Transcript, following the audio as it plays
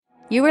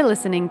You are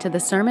listening to the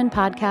Sermon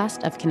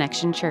Podcast of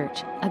Connection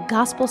Church, a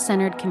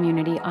gospel-centered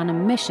community on a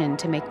mission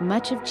to make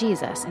much of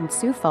Jesus in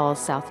Sioux Falls,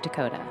 South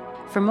Dakota.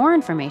 For more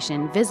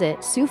information, visit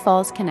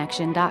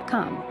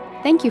SiouxFallsConnection.com.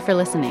 Thank you for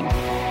listening.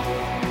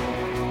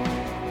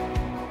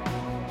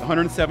 The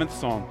 107th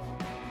Psalm.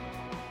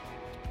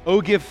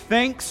 Oh, give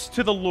thanks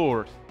to the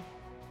Lord,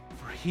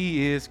 for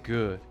He is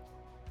good.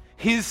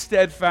 His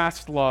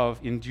steadfast love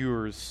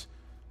endures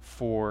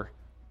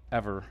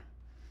forever.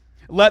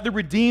 Let the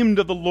redeemed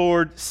of the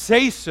Lord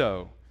say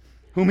so,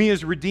 whom He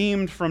has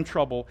redeemed from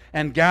trouble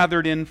and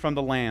gathered in from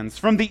the lands,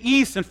 from the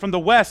east and from the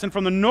west and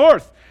from the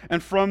north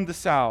and from the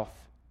south.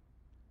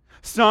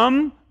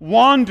 Some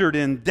wandered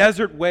in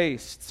desert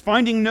wastes,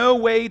 finding no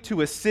way to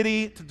a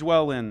city to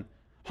dwell in.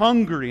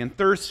 Hungry and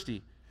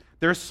thirsty,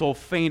 their soul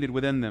fainted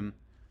within them.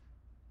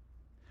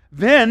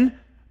 Then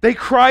they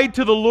cried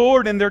to the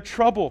Lord in their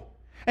trouble,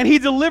 and He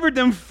delivered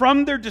them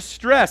from their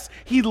distress.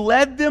 He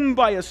led them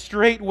by a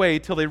straight way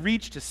till they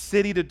reached a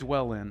city to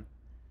dwell in.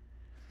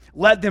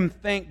 Let them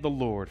thank the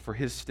Lord for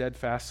His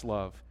steadfast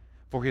love,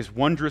 for His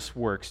wondrous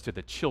works to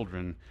the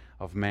children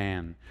of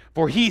man.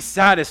 For He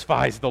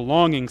satisfies the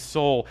longing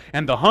soul,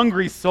 and the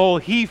hungry soul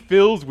He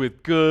fills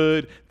with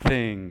good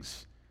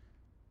things.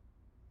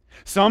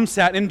 Some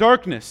sat in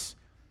darkness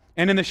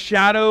and in the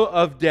shadow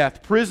of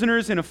death,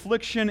 prisoners in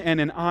affliction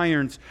and in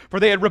irons, for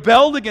they had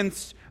rebelled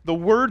against the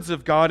words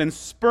of God and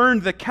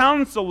spurned the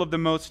counsel of the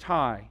Most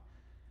High.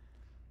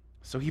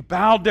 So He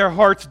bowed their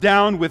hearts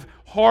down with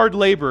hard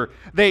labor.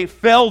 They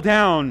fell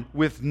down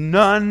with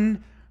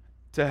none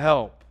to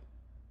help.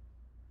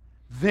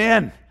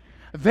 Then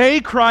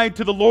they cried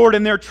to the Lord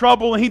in their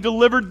trouble, and He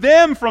delivered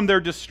them from their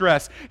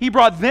distress. He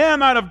brought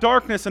them out of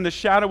darkness and the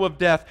shadow of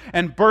death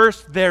and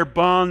burst their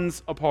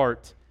bonds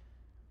apart.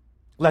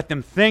 Let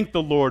them thank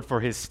the Lord for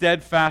His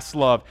steadfast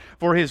love,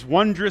 for His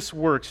wondrous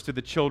works to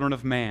the children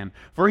of man.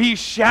 For He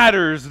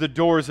shatters the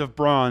doors of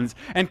bronze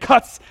and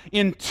cuts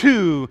in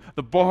two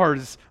the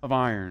bars of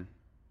iron.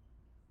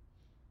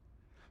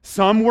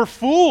 Some were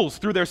fools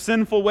through their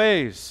sinful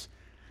ways,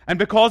 and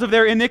because of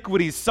their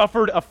iniquities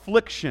suffered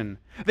affliction.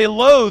 They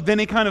loathed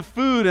any kind of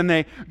food, and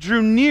they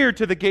drew near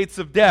to the gates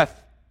of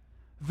death.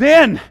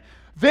 Then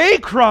they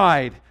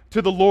cried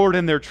to the Lord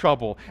in their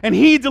trouble, and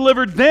He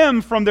delivered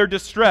them from their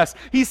distress.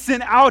 He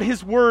sent out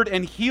His word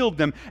and healed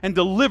them and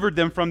delivered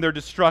them from their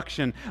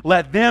destruction.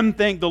 Let them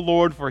thank the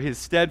Lord for His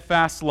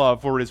steadfast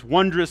love, for His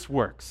wondrous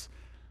works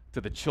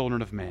to the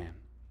children of man.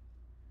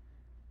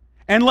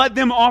 And let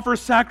them offer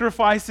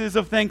sacrifices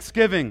of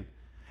thanksgiving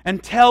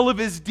and tell of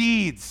His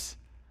deeds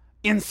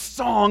in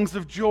songs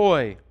of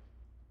joy.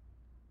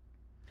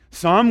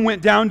 Some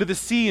went down to the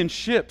sea in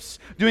ships,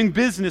 doing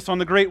business on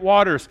the great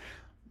waters.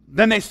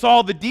 Then they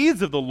saw the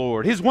deeds of the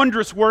Lord, His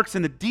wondrous works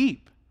in the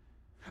deep.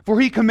 For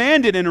He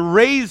commanded and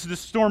raised the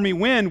stormy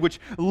wind, which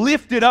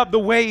lifted up the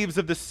waves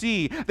of the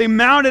sea. They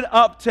mounted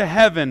up to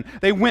heaven.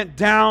 They went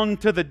down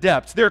to the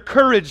depths. Their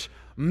courage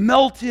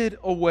melted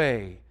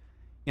away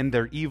in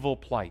their evil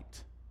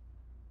plight.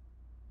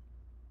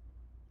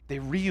 They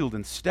reeled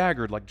and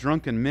staggered like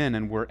drunken men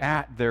and were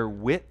at their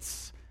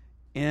wits'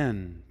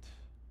 end.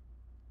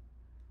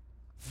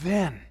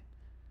 Then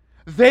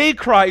they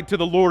cried to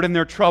the Lord in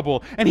their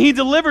trouble, and He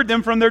delivered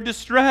them from their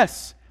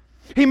distress.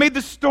 He made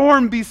the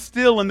storm be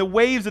still, and the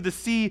waves of the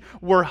sea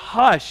were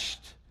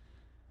hushed.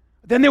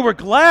 Then they were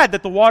glad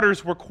that the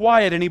waters were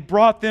quiet, and He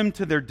brought them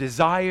to their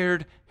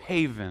desired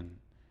haven.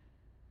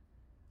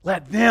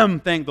 Let them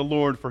thank the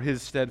Lord for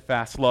His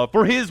steadfast love,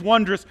 for His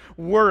wondrous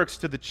works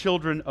to the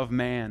children of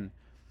man.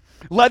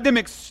 Let them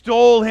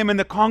extol Him in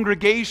the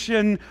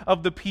congregation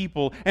of the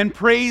people, and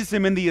praise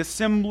Him in the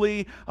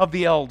assembly of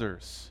the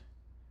elders.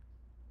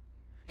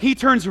 He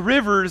turns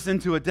rivers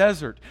into a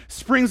desert,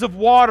 springs of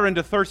water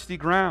into thirsty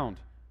ground,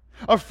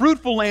 a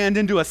fruitful land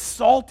into a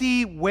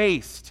salty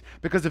waste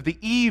because of the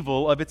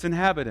evil of its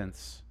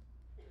inhabitants.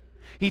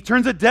 He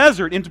turns a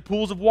desert into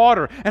pools of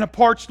water and a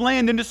parched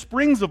land into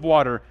springs of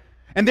water.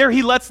 And there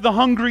He lets the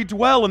hungry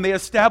dwell, and they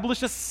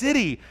establish a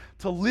city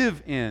to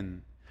live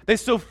in. They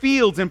sow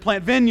fields and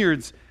plant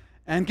vineyards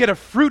and get a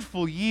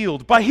fruitful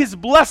yield. By His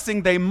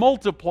blessing they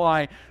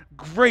multiply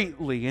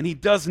greatly, and He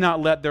does not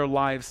let their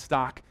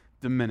livestock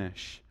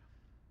diminish.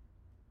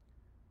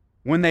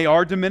 When they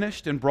are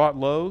diminished and brought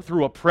low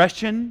through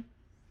oppression,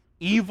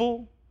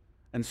 evil,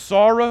 and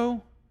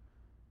sorrow,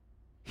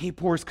 He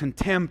pours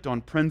contempt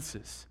on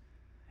princes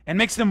and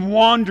makes them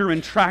wander in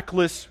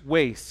trackless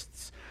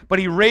wastes. But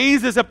He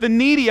raises up the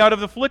needy out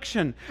of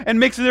affliction and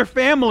makes their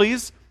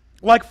families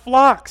like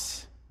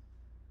flocks.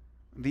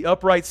 The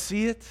upright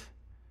see it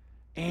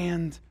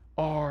and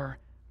are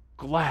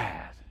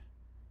glad,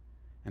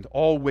 and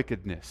all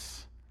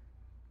wickedness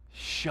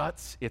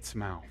shuts its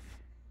mouth.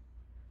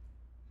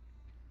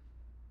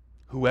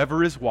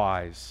 Whoever is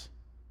wise,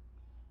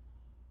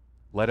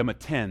 let him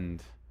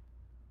attend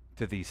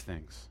to these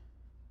things.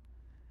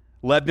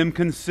 Let them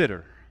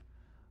consider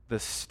the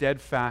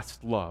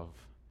steadfast love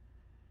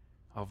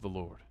of the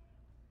Lord.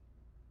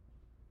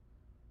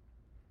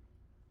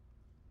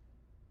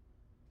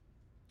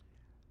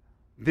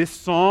 This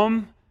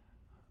psalm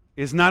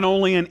is not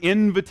only an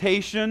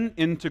invitation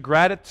into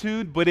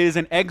gratitude, but is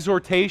an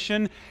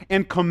exhortation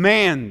and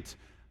command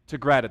to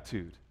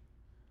gratitude.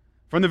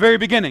 From the very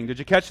beginning, did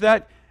you catch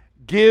that?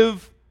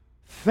 Give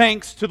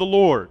thanks to the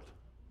Lord.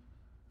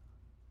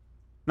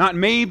 Not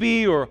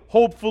maybe or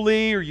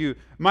hopefully, or you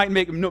might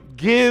make, no,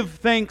 give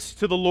thanks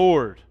to the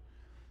Lord.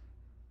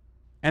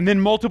 And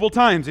then multiple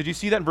times, did you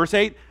see that in verse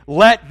 8?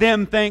 Let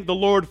them thank the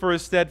Lord for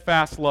His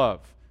steadfast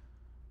love.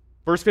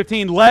 Verse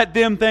 15, let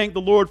them thank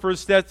the Lord for His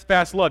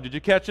steadfast love. Did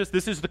you catch this?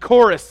 This is the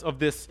chorus of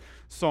this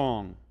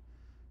song.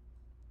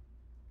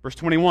 Verse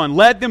 21,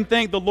 let them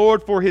thank the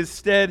Lord for His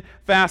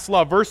steadfast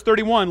love. Verse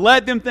 31,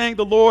 let them thank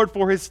the Lord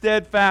for His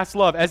steadfast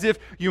love. As if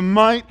you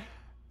might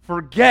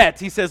forget,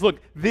 he says, look,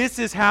 this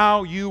is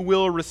how you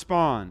will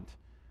respond.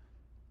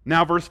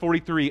 Now verse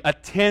 43,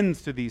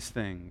 attends to these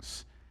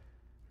things.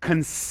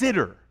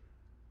 Consider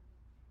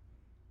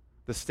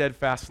the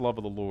steadfast love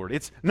of the Lord.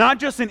 It's not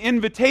just an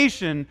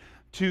invitation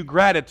to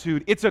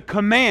gratitude, it's a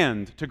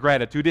command to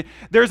gratitude.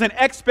 There's an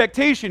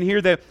expectation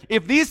here that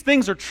if these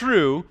things are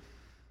true,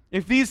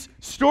 if these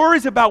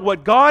stories about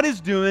what God is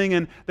doing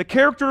and the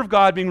character of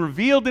God being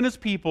revealed in His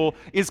people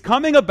is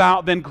coming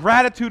about, then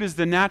gratitude is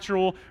the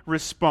natural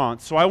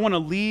response. So I want to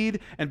lead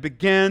and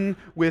begin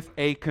with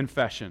a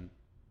confession.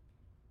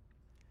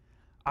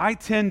 I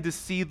tend to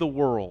see the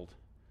world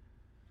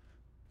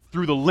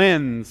through the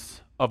lens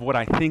of what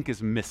I think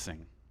is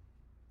missing.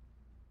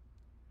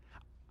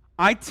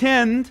 I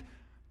tend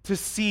to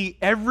see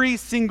every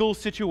single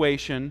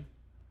situation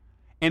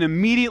and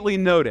immediately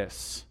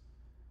notice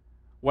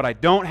what I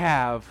don't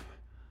have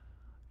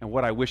and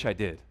what I wish I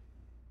did.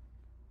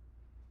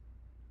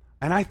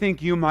 And I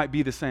think you might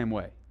be the same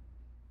way.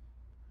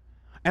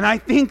 And I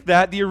think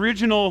that the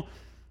original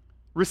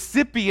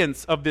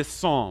recipients of this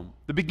psalm,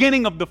 the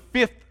beginning of the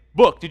 5th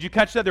book, did you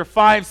catch that? There are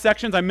 5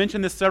 sections. I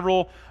mentioned this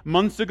several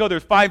months ago.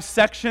 There's 5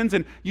 sections,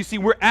 and you see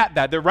we're at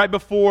that. They're right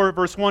before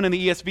verse 1 in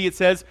the ESV. It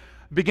says,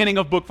 beginning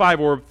of book 5,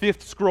 or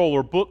 5th scroll,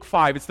 or book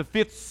 5. It's the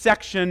 5th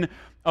section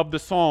of the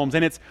Psalms.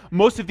 And it's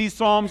most of these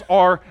Psalms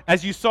are,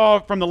 as you saw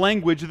from the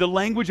language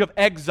of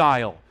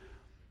exile.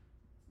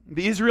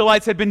 The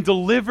Israelites had been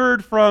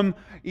delivered from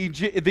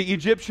the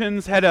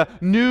Egyptians, had a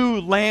new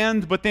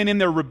land, but then in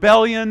their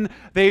rebellion,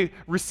 they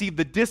received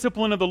the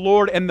discipline of the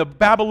Lord, and the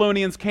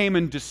Babylonians came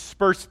and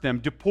dispersed them,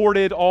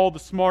 deported all the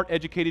smart,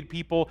 educated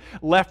people,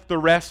 left the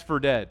rest for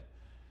dead.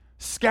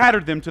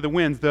 Scattered them to the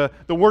winds. The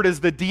word is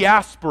the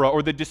diaspora,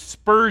 or the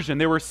dispersion.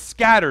 They were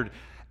scattered,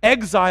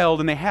 exiled,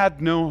 and they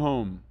had no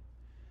home.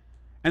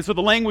 And so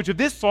the language of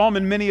this psalm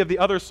and many of the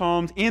other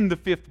psalms in the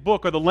 5th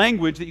book are the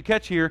language that you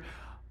catch here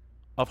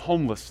of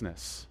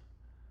homelessness,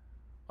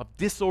 of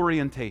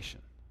disorientation.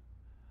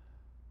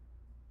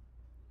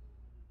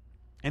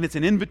 And it's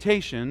an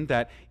invitation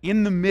that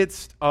in the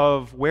midst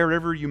of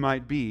wherever you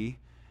might be,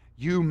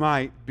 you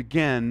might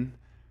begin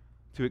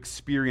to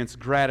experience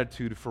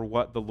gratitude for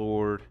what the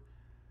Lord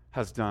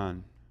has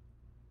done.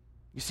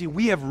 You see,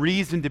 we have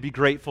reason to be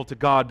grateful to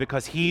God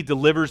because He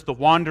delivers the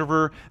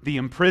wanderer, the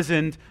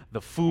imprisoned,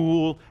 the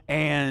fool,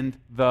 and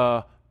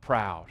the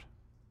proud.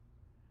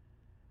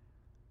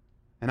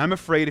 And I'm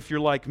afraid if you're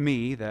like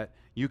me that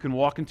you can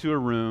walk into a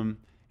room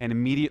and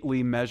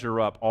immediately measure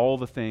up all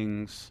the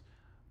things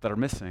that are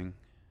missing.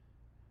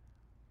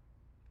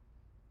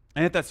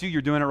 And if that's you,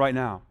 you're doing it right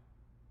now.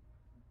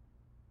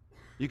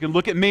 You can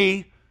look at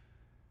me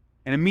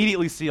and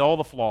immediately see all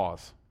the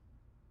flaws.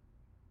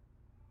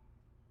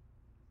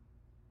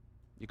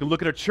 You can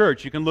look at a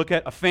church, you can look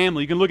at a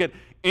family, you can look at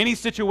any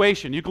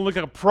situation, you can look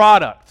at a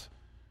product,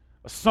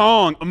 a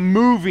song, a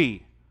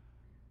movie.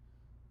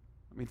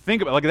 I mean,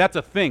 think about it, like that's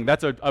a thing.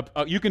 That's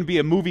you can be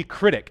a movie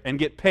critic and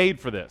get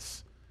paid for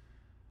this.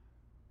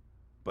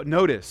 But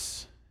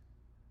notice,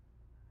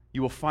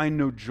 you will find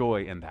no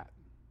joy in that.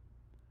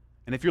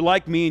 And if you're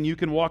like me and you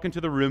can walk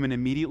into the room and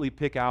immediately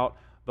pick out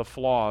the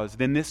flaws,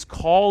 then this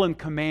call and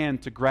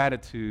command to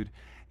gratitude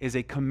is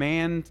a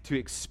command to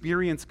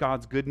experience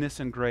God's goodness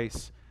and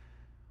grace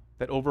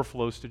that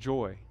overflows to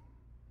joy.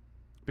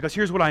 Because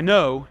here's what I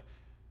know: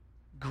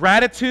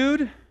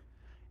 gratitude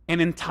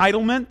and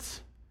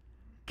entitlement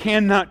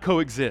cannot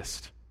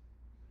coexist.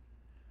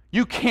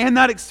 You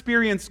cannot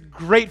experience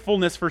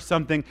gratefulness for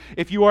something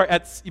if you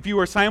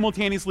are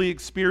simultaneously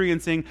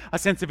experiencing a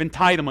sense of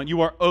entitlement.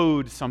 You are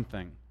owed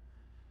something.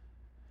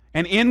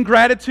 And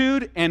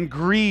ingratitude and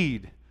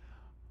greed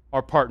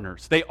are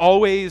partners. They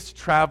always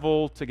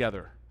travel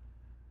together.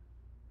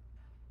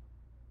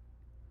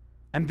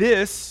 And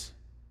this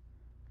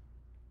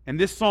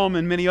psalm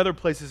and many other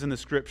places in the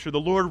Scripture, the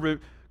Lord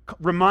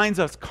reminds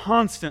us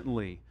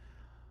constantly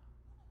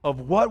of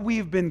what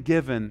we've been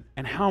given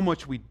and how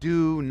much we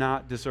do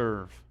not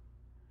deserve.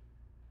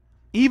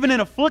 Even in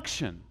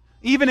affliction,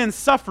 even in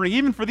suffering,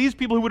 even for these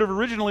people who would have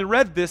originally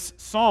read this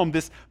psalm,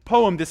 this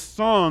poem, this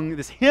song,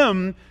 this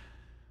hymn,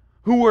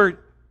 who were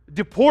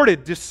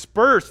deported,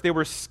 dispersed, they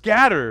were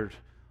scattered,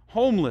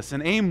 homeless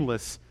and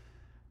aimless.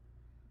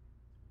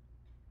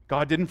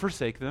 God didn't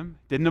forsake them,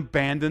 didn't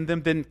abandon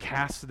them, didn't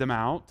cast them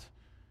out.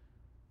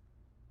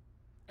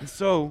 And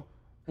so,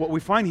 what we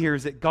find here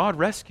is that God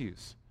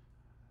rescues.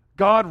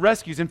 God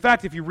rescues. In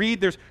fact, if you read,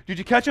 did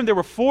you catch them? There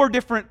were 4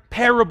 different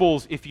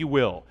parables, if you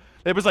will.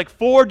 There was like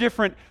 4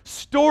 different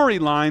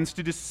storylines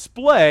to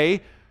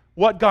display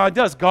what God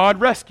does. God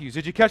rescues.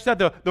 Did you catch that?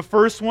 The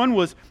first one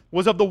was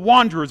of the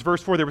wanderers,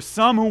 verse 4. There were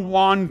some who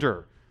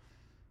wander.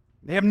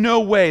 They have no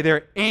way.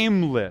 They're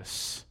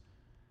aimless.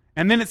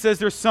 And then it says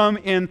there's some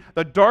in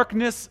the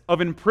darkness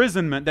of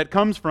imprisonment that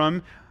comes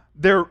from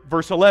their,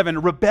 verse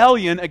 11,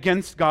 rebellion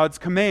against God's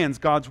commands,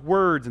 God's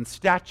words and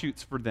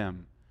statutes for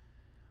them.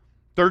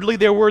 Thirdly,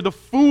 there were the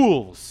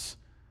fools,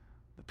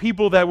 the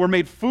people that were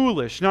made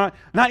foolish, not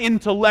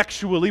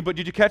intellectually, but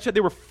did you catch it?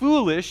 They were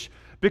foolish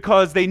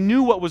because they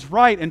knew what was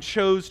right and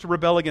chose to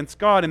rebel against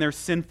God in their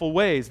sinful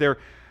ways. Their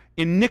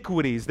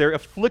iniquities, their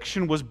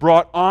affliction was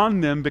brought on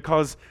them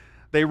because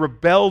they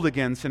rebelled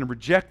against and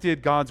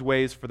rejected God's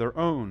ways for their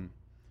own.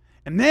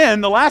 And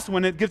then the last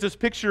one, it gives us a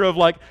picture of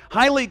like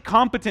highly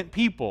competent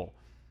people.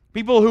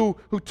 People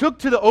who took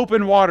to the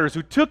open waters,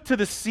 who took to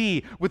the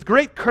sea with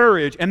great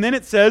courage. And then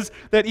it says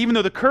that even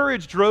though the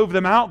courage drove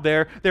them out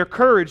there, their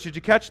courage, did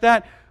you catch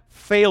that?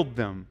 Failed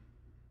them.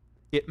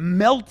 It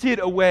melted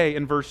away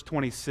in verse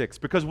 26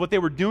 because what they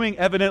were doing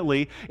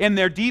evidently in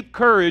their deep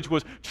courage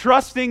was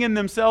trusting in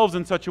themselves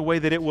in such a way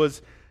that it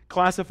was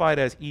classified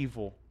as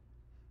evil.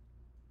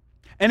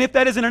 And if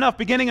that isn't enough,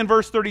 beginning in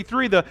verse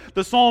 33,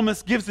 the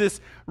psalmist gives this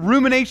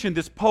rumination,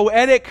 this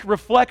poetic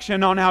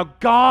reflection on how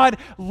God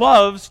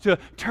loves to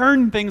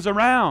turn things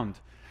around.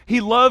 He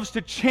loves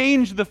to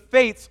change the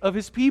fates of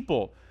His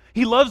people.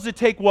 He loves to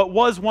take what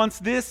was once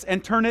this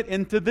and turn it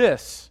into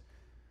this.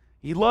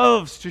 He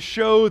loves to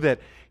show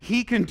that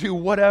He can do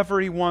whatever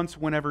He wants,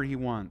 whenever He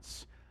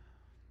wants.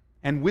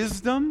 And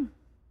wisdom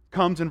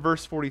comes in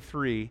verse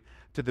 43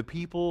 to the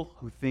people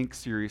who think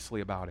seriously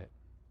about it.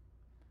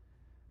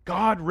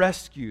 God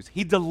rescues.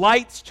 He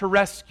delights to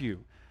rescue.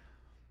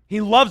 He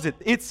loves it.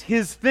 It's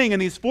His thing.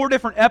 And these 4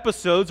 different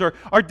episodes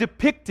are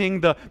depicting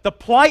the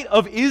plight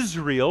of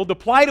Israel, the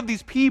plight of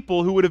these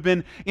people who would have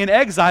been in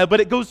exile, but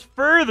it goes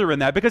further in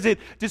that because it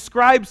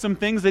describes some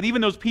things that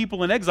even those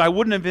people in exile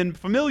wouldn't have been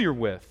familiar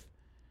with.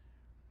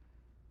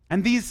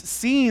 And these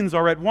scenes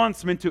are at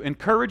once meant to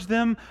encourage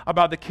them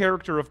about the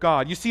character of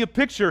God. You see a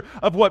picture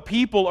of what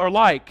people are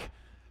like,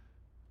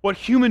 what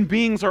human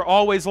beings are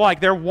always like.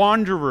 They're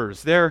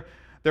wanderers. They're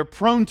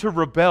prone to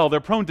rebel. They're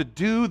prone to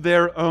do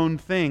their own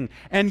thing.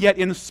 And yet,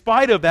 in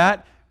spite of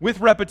that, with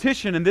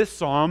repetition in this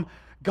psalm,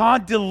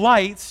 God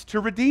delights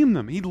to redeem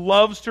them. He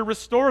loves to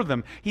restore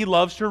them. He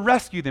loves to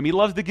rescue them. He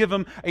loves to give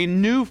them a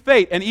new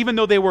fate. And even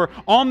though they were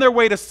on their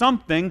way to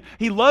something,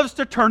 He loves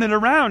to turn it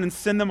around and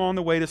send them on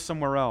the way to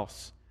somewhere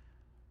else.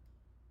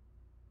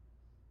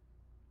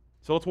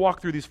 So let's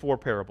walk through these 4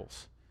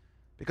 parables.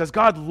 Because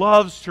God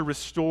loves to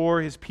restore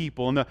His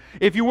people. And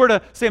if you were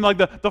to say like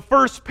the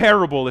first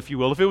parable, if you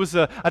will, if it was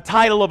a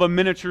title of a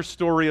miniature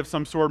story of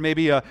some sort,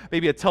 maybe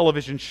a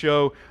television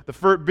show,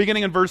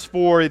 beginning in verse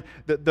 4,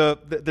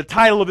 the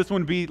title of this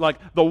one would be like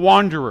the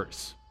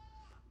wanderers,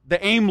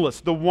 the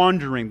aimless, the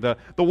wandering, the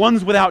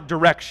ones without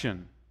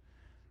direction.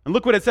 And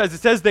look what it says. It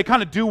says they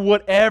kind of do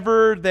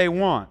whatever they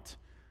want.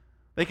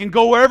 They can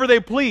go wherever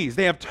they please.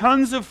 They have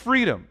tons of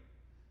freedom.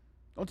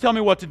 Don't tell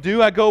me what to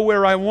do. I go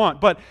where I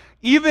want. But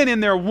even in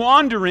their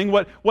wandering,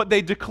 what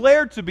they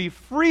declare to be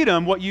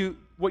freedom, what you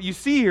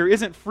see here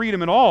isn't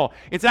freedom at all.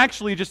 It's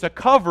actually just a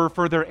cover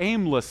for their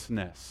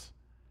aimlessness.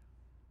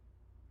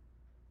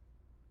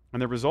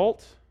 And the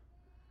result?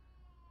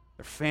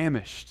 They're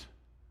famished.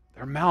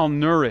 They're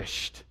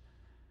malnourished.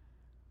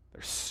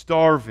 They're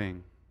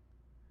starving.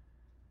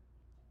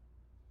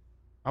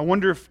 I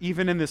wonder if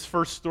even in this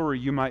first story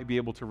you might be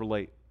able to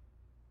relate.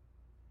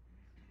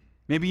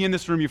 Maybe in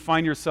this room you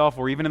find yourself,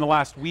 or even in the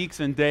last weeks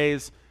and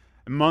days,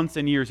 months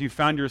and years, you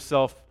found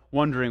yourself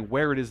wondering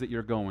where it is that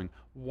you're going.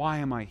 Why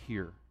am I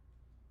here?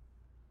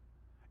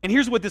 And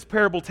here's what this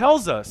parable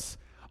tells us.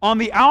 On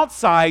the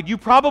outside, you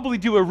probably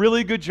do a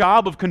really good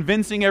job of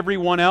convincing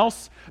everyone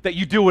else that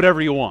you do whatever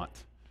you want,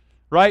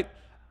 right?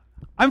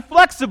 I'm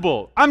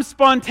flexible. I'm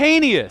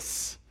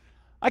spontaneous.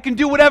 I can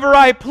do whatever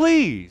I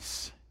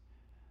please.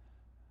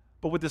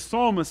 But what the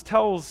psalmist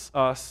tells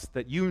us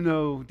that you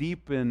know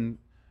deep in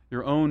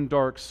your own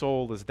dark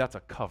soul is that's a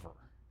cover.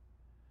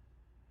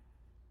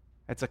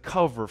 It's a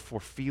cover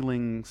for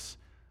feelings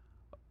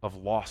of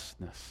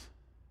lostness.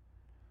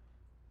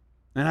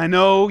 And I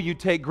know you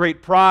take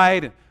great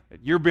pride.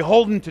 You're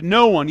beholden to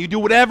no one. You do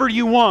whatever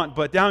you want,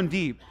 but down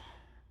deep,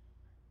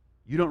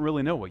 you don't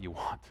really know what you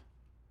want.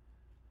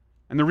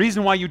 And the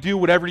reason why you do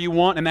whatever you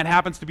want, and that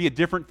happens to be a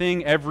different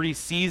thing every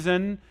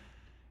season,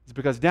 is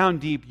because down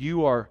deep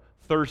you are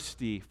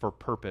thirsty for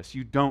purpose.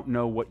 You don't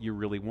know what you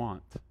really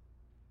want.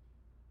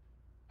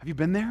 Have you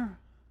been there?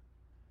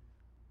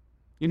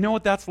 You know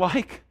what that's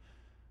like?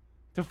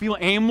 To feel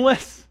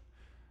aimless?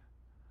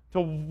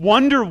 To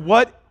wonder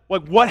what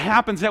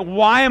happens?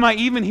 Why am I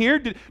even here?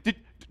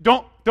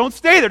 Don't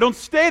stay there. Don't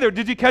stay there.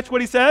 Did you catch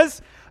what he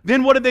says?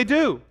 Then what did they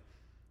do?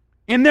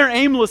 In their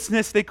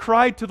aimlessness, they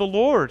cried to the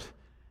Lord,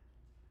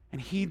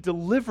 and He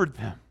delivered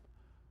them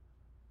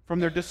from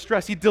their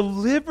distress. He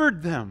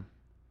delivered them.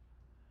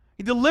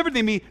 He delivered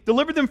them. He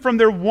delivered them from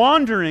their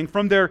wandering,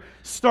 from their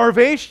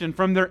starvation,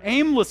 from their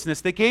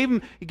aimlessness. He gave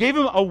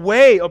them a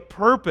way, a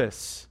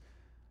purpose.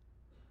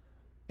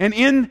 And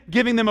in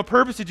giving them a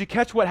purpose, did you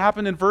catch what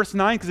happened in verse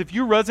 9? Because if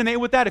you resonate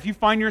with that, if you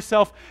find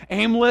yourself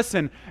aimless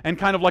and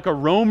kind of like a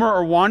roamer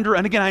or wanderer,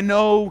 and again, I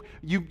know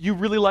you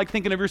really like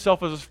thinking of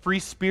yourself as a free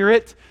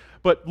spirit,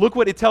 but look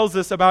what it tells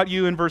us about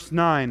you in verse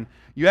 9.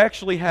 You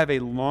actually have a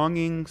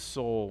longing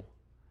soul.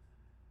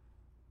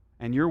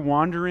 And you're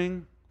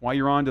wandering while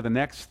you're on to the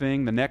next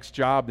thing, the next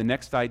job, the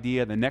next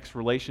idea, the next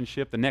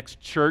relationship, the next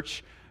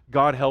church,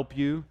 God help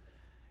you,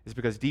 is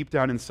because deep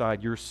down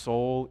inside, your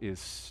soul is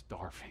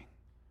starving.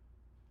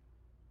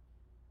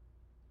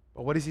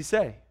 But what does he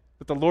say?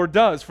 That the Lord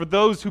does for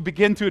those who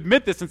begin to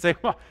admit this and say,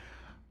 well,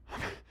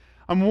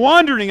 I'm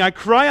wandering. I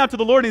cry out to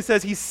the Lord, and he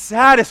says he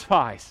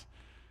satisfies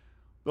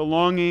the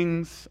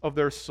longings of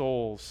their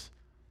souls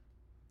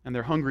and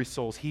their hungry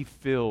souls. He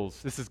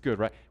fills, this is good,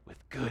 right? With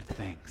good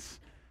things.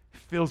 He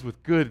fills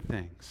with good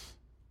things.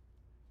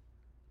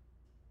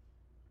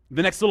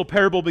 The next little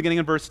parable beginning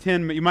in verse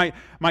 10, you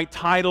might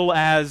title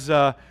as,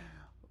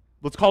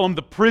 let's call them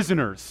the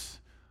prisoners.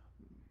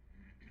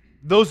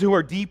 Those who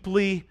are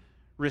deeply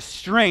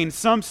restrained.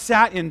 Some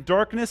sat in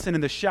darkness and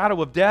in the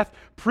shadow of death,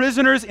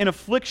 prisoners in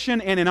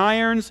affliction and in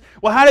irons.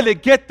 Well, how did they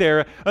get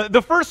there?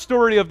 The first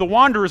story of the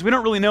wanderers, we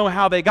don't really know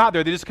how they got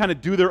there. They just kind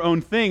of do their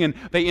own thing, and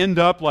they end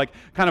up like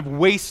kind of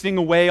wasting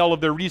away all of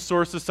their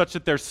resources such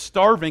that they're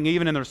starving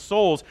even in their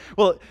souls.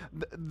 Well,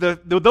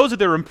 those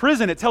that are in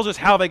prison, it tells us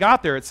how they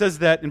got there. It says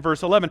that in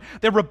verse 11,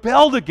 they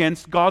rebelled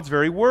against God's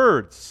very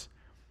words.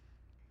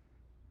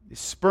 They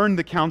spurned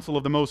the counsel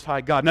of the Most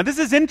High God. Now, this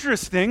is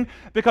interesting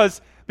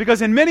because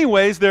in many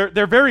ways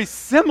they're very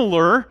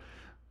similar.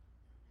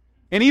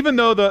 And even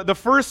though the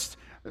first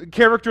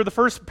character, the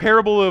first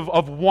parable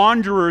of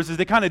wanderers is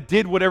they kind of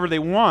did whatever they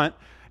want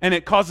and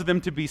it causes them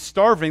to be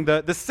starving,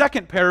 the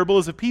second parable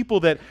is of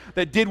people that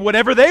did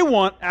whatever they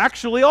want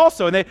actually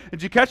also. And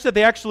did you catch that?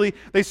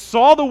 They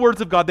saw the words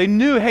of God. They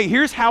knew, hey,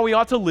 here's how we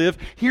ought to live.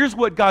 Here's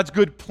what God's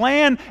good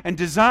plan and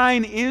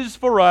design is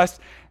for us.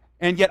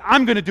 And yet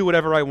I'm going to do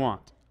whatever I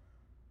want.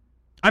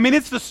 I mean,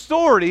 it's the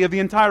story of the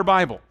entire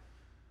Bible.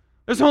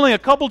 There's only a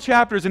couple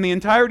chapters in the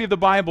entirety of the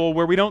Bible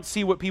where we don't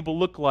see what people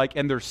look like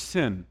and their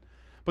sin.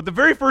 But the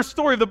very first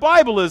story of the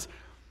Bible is,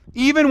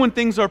 even when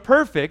things are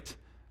perfect,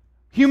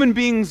 human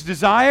beings'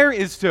 desire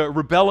is to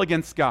rebel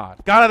against God.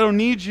 God, I don't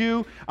need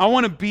you. I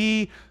want to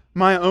be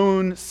my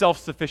own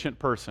self-sufficient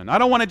person. I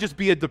don't want to just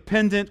be a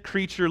dependent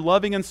creature,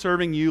 loving and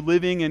serving you,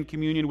 living in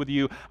communion with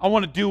you. I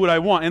want to do what I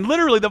want. And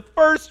literally the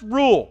first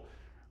rule,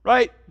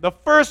 right? The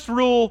first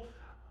rule,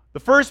 the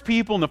first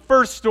people in the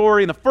first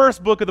story in the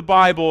first book of the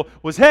Bible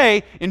was,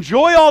 hey,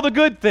 enjoy all the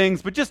good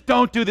things, but just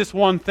don't do this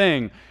one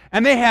thing.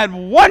 And they had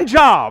one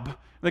job.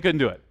 They couldn't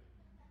do it.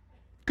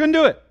 Couldn't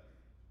do it.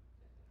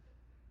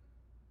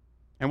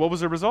 And what was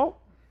the result?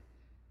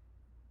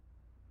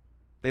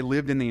 They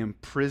lived in the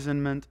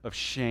imprisonment of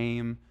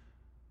shame.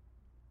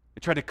 They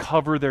tried to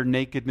cover their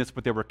nakedness,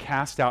 but they were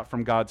cast out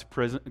from God's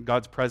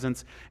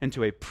presence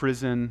into a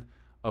prison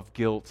of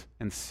guilt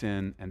and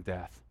sin and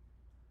death.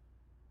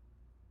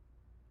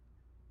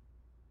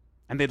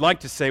 And they'd like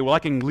to say, well, I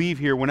can leave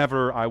here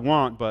whenever I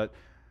want, but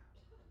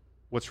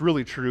what's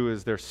really true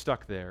is they're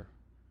stuck there.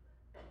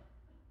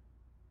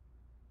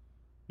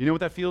 You know what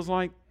that feels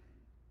like?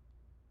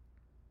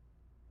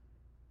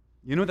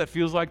 You know what that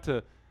feels like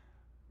to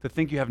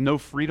think you have no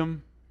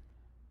freedom?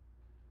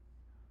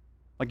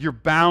 Like you're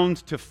bound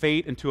to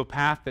fate and to a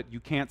path that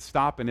you can't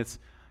stop, and it's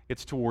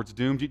towards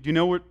doom. Do you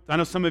know what? I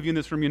know some of you in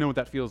this room, you know what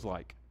that feels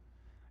like.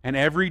 And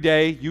every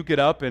day you get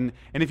up, and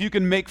if you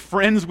can make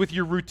friends with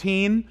your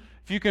routine,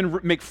 if you can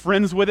make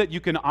friends with it,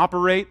 you can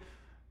operate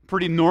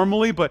pretty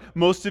normally, but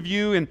most of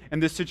you in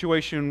this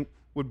situation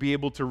would be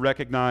able to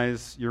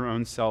recognize your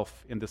own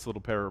self in this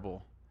little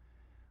parable.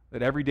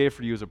 That every day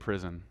for you is a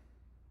prison.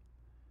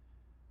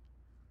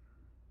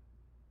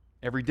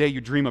 Every day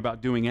you dream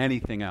about doing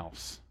anything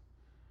else,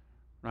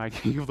 right?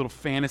 You have little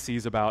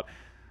fantasies about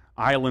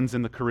islands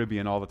in the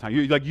Caribbean all the time.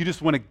 You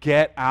just want to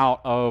get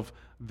out of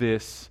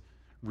this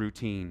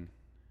routine.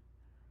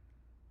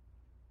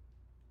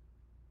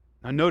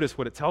 Now notice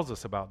what it tells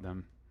us about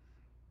them.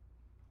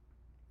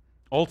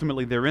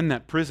 Ultimately, they're in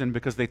that prison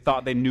because they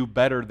thought they knew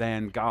better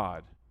than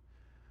God.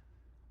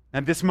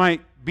 And this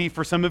might be,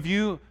 for some of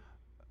you,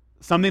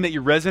 something that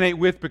you resonate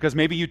with because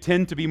maybe you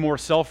tend to be more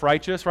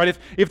self-righteous, right?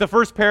 If the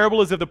first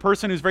parable is of the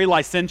person who's very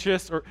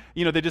licentious, or,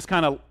 they just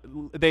kind of,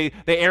 they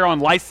err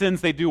on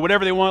license, they do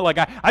whatever they want, like,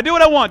 I do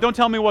what I want, don't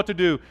tell me what to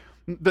do.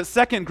 The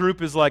second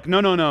group is like,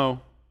 no.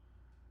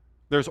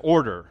 There's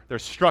order,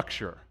 there's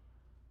structure.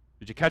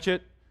 Did you catch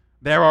it?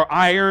 There are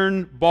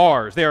iron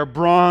bars. There are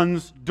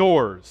bronze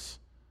doors.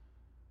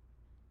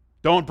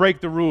 Don't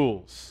break the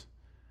rules.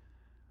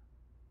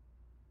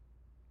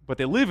 But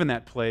they live in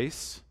that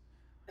place.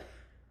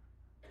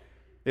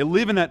 They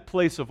live in that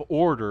place of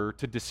order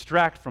to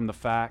distract from the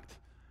fact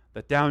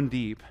that down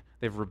deep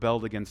they've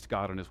rebelled against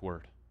God and His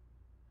Word.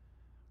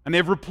 And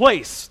they've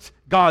replaced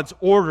God's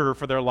order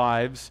for their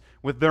lives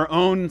with their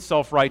own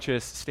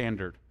self-righteous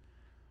standard.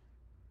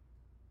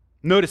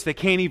 Notice they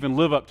can't even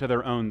live up to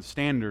their own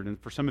standard. And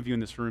for some of you in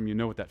this room, you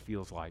know what that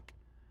feels like.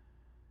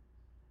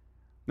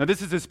 Now,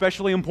 this is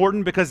especially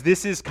important because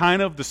this is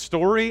kind of the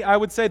story, I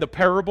would say, the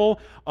parable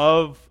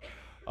of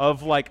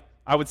like,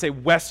 I would say,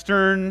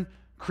 Western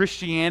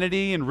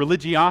Christianity and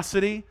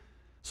religiosity.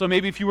 So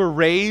maybe if you were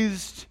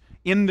raised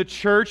in the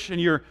church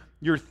and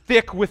you're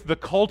thick with the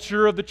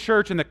culture of the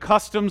church and the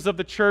customs of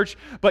the church,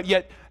 but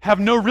yet have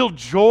no real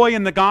joy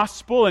in the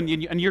gospel, and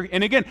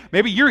again,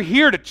 maybe you're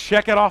here to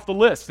check it off the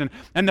list,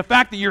 and the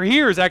fact that you're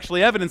here is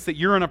actually evidence that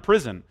you're in a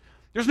prison.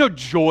 There's no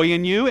joy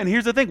in you, and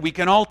here's the thing, we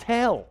can all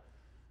tell.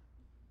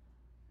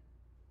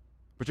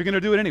 But you're going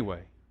to do it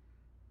anyway.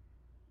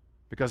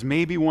 Because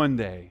maybe one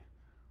day,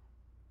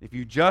 if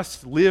you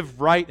just live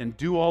right and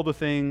do all the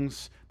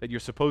things that you're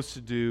supposed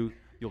to do,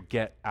 you'll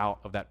get out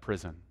of that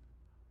prison.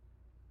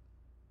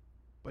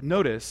 But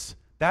notice,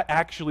 that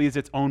actually is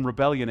its own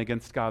rebellion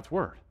against God's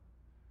word.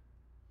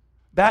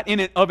 That in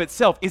and of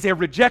itself is a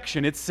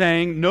rejection. It's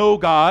saying, no,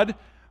 God,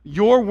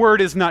 your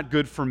word is not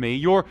good for me.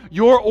 Your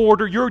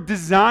order, your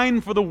design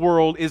for the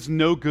world is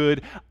no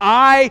good.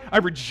 I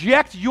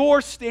reject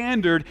your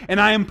standard and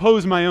I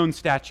impose my own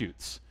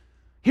statutes.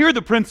 Here are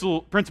the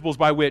principles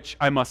by which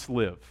I must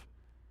live.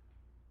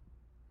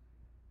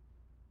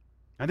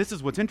 Now, this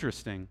is what's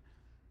interesting.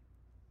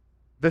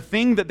 The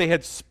thing that they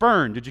had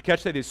spurned, did you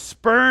catch that? They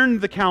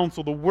spurned the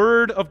counsel, the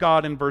word of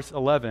God in verse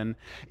 11,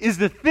 is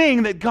the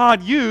thing that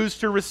God used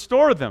to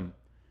restore them.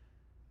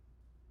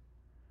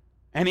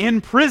 And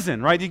in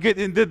prison, right? You get,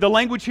 the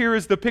language here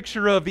is the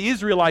picture of the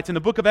Israelites in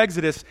the book of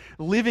Exodus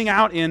living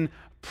out in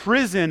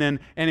prison and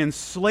in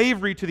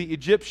slavery to the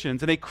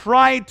Egyptians. And they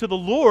cried to the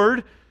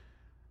Lord,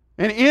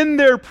 and in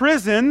their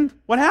prison,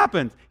 what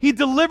happened? He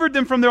delivered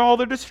them from all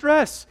their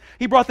distress.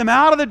 He brought them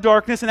out of the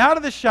darkness and out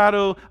of the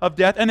shadow of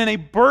death, and then they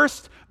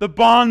burst the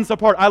bonds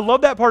apart. I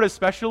love that part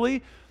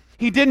especially.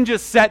 He didn't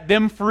just set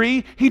them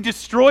free. He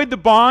destroyed the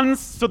bonds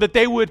so that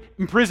they would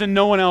imprison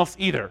no one else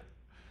either.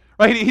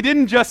 Right? He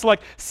didn't just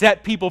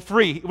set people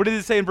free. What did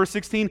it say in verse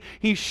 16?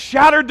 He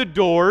shattered the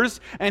doors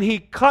and he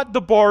cut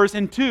the bars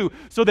in two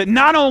so that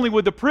not only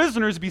would the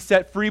prisoners be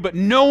set free, but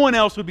no one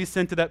else would be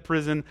sent to that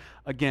prison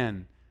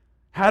again.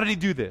 How did he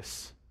do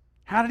this?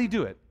 How did he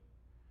do it?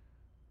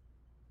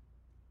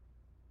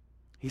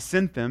 He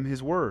sent them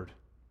his word.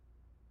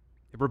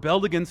 They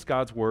rebelled against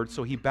God's word,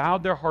 so he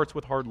bowed their hearts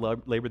with hard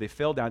labor. They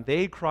fell down.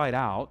 They cried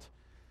out.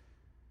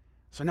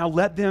 So now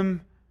let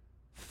them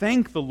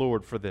thank the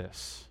Lord for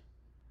this.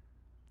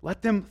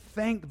 Let them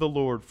thank the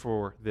Lord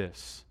for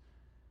this.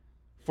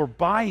 For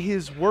by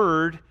his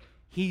word,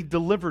 he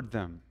delivered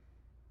them.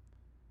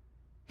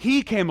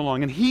 He came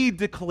along and he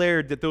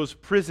declared that those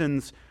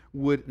prisons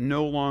would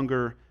no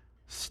longer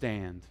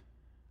stand.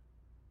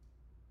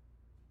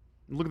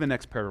 Look at the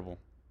next parable.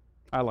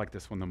 I like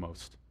this one the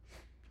most.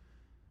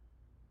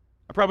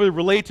 I probably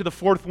relate to the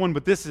fourth one,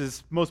 but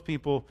most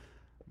people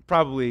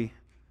probably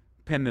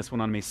pin this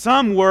one on me.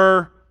 Some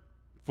were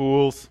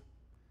fools,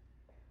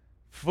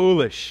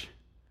 foolish.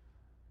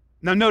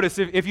 Now notice,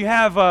 if you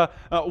have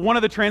one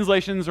of the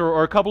translations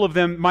or a couple of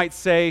them might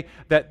say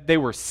that they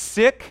were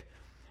sick.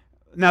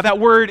 Now that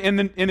word in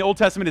the Old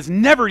Testament is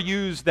never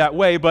used that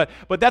way, but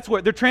that's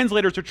what their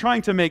translators are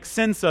trying to make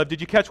sense of. Did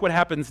you catch what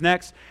happens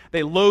next?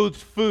 They loathed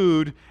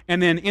food,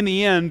 and then in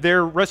the end,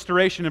 their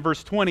restoration in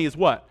verse 20 is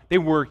what? They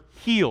were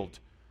healed.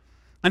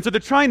 And so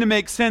they're trying to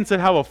make sense of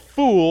how a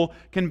fool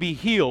can be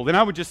healed. And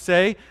I would just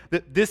say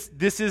that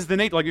this is the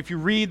nature. Like if you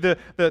read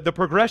the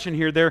progression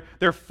here,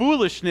 their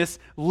foolishness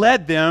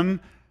led them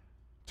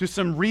to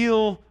some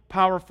real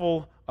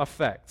powerful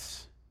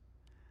effects.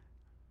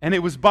 And it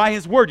was by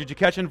his word. Did you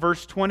catch in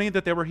verse 20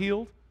 that they were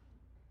healed?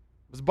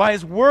 It was by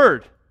his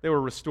word they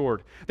were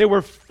restored. They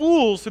were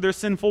fools to their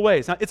sinful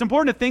ways. Now, it's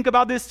important to think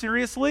about this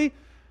seriously.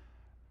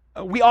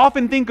 We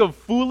often think of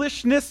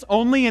foolishness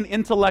only in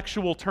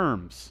intellectual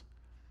terms.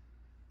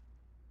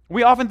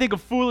 We often think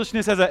of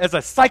foolishness as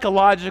a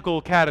psychological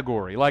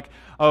category, like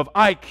of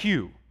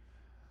IQ.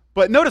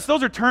 But notice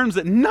those are terms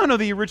that none of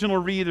the original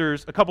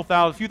readers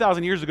a few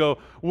thousand years ago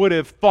would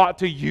have thought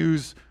to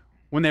use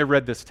when they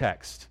read this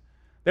text.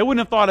 They wouldn't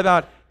have thought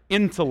about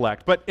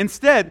intellect, but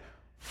instead,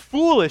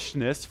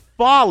 foolishness,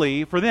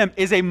 folly, for them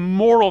is a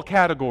moral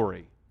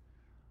category.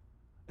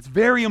 It's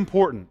very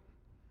important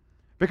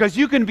because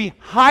you can be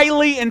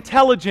highly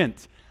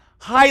intelligent,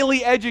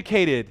 highly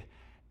educated,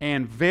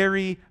 and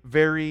very,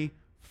 very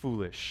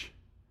foolish.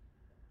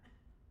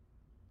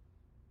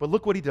 But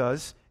look what he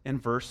does in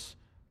verse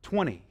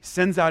 20. He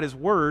sends out his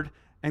word,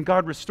 and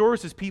God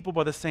restores his people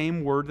by the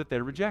same word that they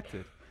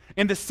rejected.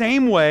 In the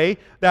same way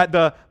that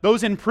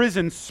those in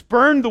prison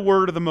spurned the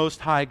word of the Most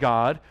High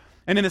God,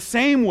 and in the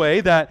same way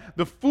that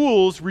the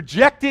fools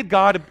rejected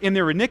God in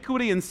their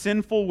iniquity and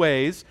sinful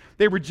ways,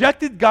 they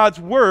rejected God's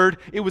word.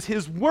 It was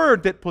his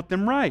word that put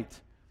them right.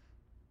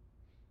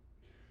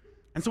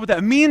 And so what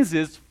that means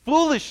is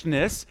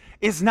foolishness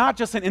is not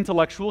just an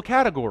intellectual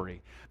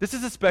category. This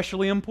is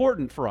especially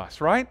important for us,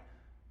 right?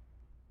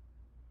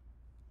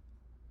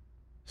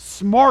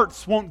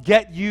 Smarts won't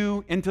get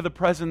you into the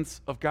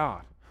presence of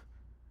God.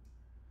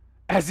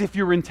 As if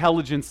your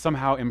intelligence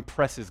somehow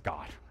impresses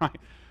God, right?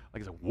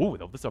 Like, whoa,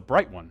 this is a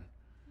bright one.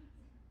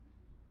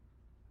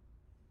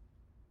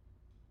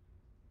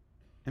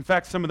 In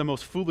fact, some of the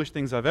most foolish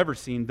things I've ever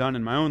seen done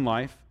in my own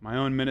life, my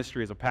own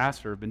ministry as a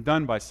pastor, have been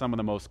done by some of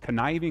the most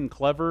conniving,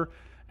 clever,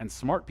 and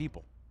smart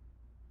people.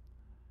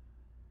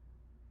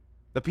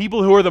 The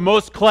people who are the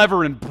most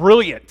clever and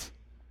brilliant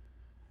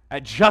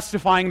at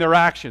justifying their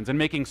actions and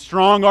making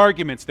strong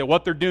arguments that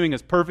what they're doing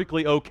is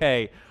perfectly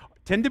okay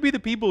tend to be the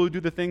people who do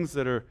the things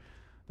that are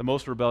the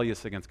most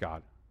rebellious against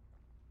God.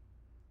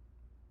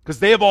 Because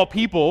they, of all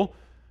people,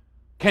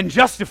 can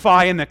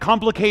justify in the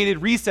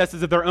complicated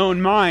recesses of their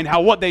own mind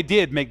how what they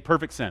did made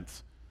perfect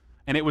sense.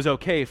 And it was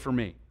okay for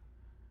me.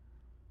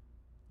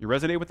 You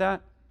resonate with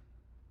that?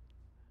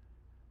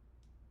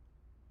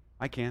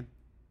 I can.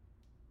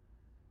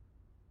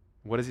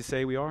 What does he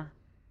say we are?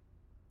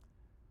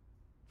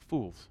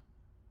 Fools.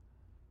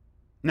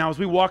 Now, as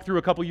we walked through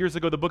a couple years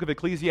ago the book of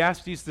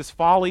Ecclesiastes, this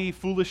folly,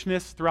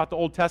 foolishness throughout the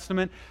Old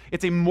Testament,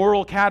 it's a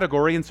moral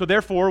category, and so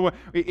therefore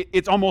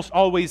it's almost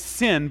always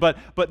sin, but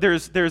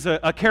there's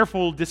a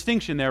careful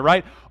distinction there,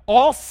 right?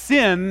 All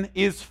sin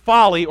is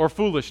folly or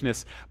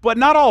foolishness, but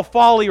not all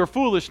folly or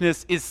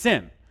foolishness is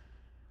sin.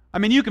 I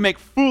mean, you can make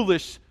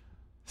foolish,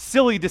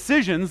 silly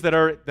decisions that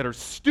are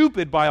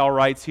stupid by all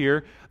rights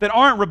here, that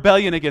aren't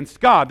rebellion against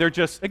God. They're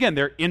just, again,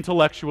 they're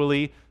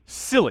intellectually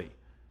silly.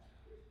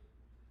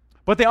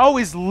 But they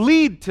always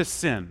lead to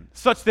sin,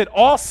 such that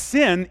all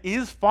sin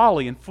is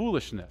folly and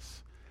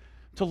foolishness.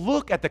 To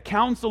look at the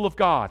counsel of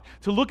God,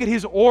 to look at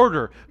His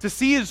order, to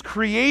see His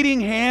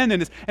creating hand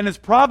and His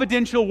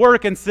providential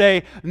work and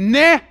say,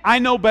 nah, I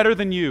know better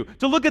than you.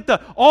 To look at the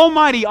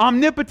almighty,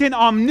 omnipotent,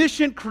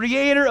 omniscient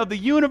creator of the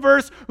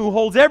universe who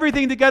holds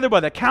everything together by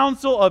the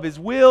counsel of His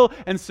will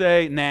and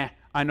say, nah,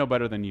 I know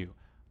better than you.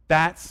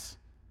 That's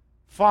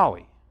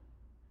folly.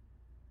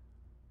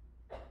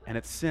 And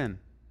it's sin.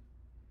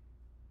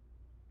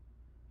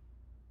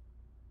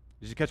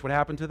 Did you catch what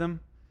happened to them?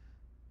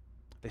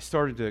 They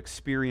started to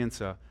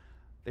experience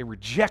they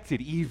rejected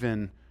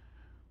even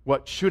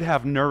what should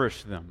have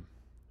nourished them.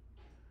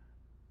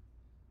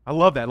 I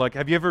love that. Like,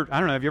 have you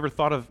ever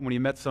thought of when you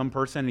met some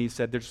person and he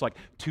said they're just like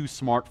too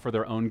smart for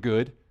their own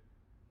good?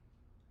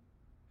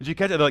 Did you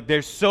catch it? Like,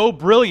 they're so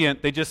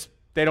brilliant, they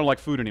don't like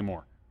food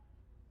anymore.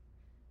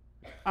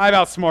 I've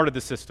outsmarted the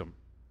system.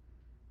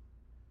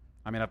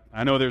 I mean,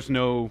 I know there's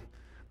no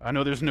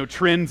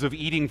trends of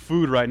eating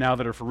food right now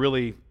that are for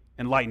really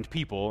enlightened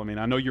people. I mean,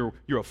 I know you're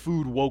a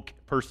food woke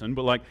person,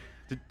 but like,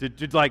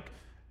 did like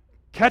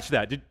catch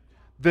that?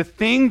 The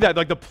thing that,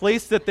 like, the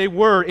place that they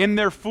were in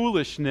their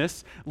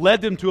foolishness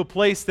led them to a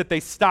place that they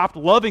stopped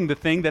loving the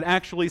thing that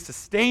actually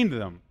sustained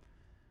them.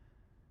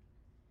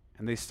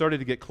 And they started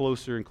to get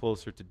closer and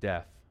closer to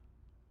death.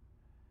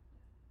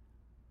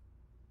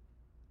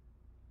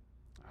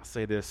 I'll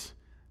say this.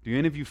 Do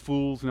any of you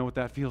fools know what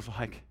that feels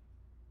like?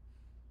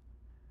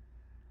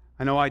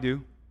 I know I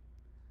do.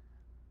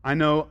 I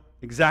know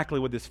exactly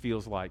what this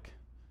feels like.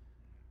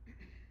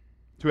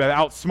 To have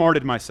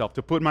outsmarted myself,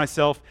 to put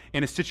myself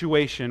in a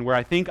situation where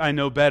I think I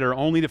know better,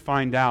 only to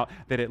find out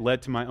that it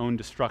led to my own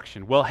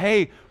destruction. Well,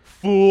 hey,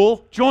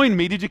 fool, join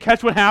me. Did you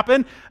catch what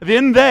happened?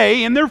 Then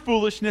they, in their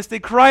foolishness, they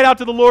cried out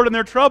to the Lord in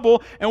their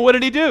trouble, and what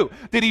did He do?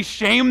 Did He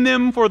shame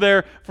them for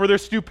their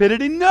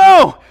stupidity?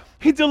 No!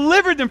 He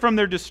delivered them from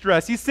their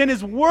distress. He sent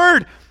His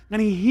word,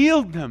 and He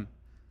healed them.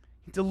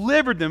 He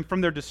delivered them from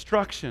their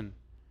destruction.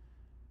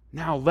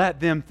 Now let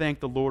them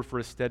thank the Lord for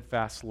His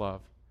steadfast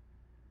love.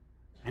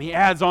 And he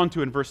adds on to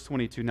it in verse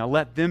 22, now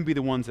let them be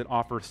the ones that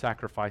offer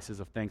sacrifices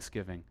of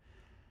thanksgiving.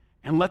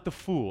 And let the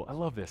fool, I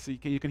love this.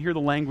 You can hear the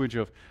language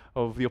of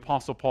the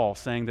Apostle Paul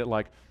saying that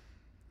like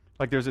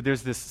there's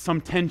this some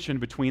tension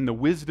between the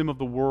wisdom of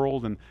the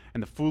world and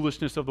the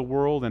foolishness of the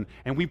world, and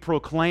we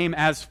proclaim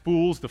as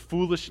fools the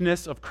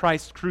foolishness of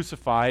Christ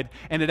crucified,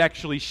 and it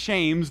actually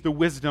shames the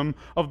wisdom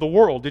of the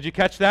world. Did you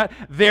catch that?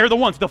 They're the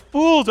ones. The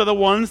fools are the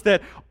ones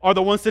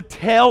that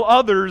tell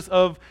others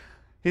of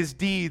His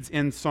deeds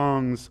in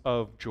songs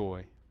of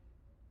joy.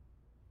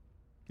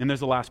 And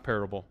there's the last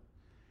parable.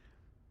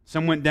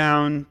 Some went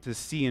down to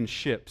sea in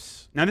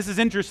ships. Now this is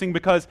interesting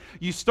because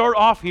you start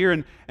off here,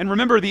 and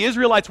remember, the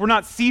Israelites were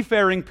not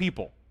seafaring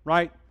people,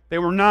 right? They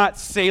were not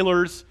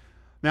sailors.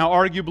 Now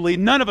arguably,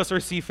 none of us are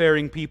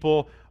seafaring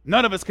people.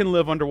 None of us can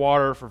live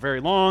underwater for very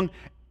long.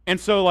 And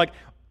so like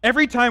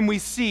every time we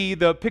see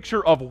the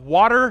picture of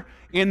water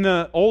in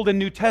the Old and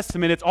New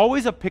Testament, it's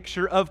always a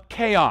picture of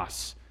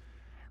chaos.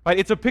 Right?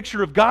 It's a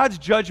picture of God's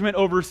judgment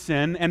over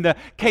sin and the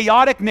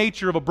chaotic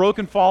nature of a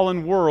broken,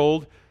 fallen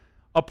world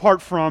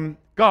apart from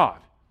God.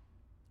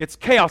 It's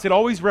chaos. It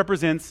always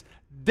represents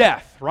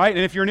death, right?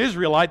 And if you're an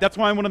Israelite, that's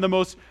why one of the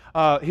most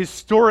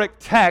historic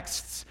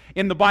texts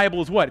in the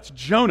Bible is what? It's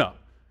Jonah.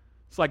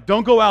 It's like,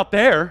 don't go out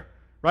there,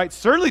 right?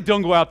 Certainly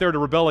don't go out there to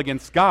rebel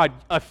against God.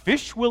 A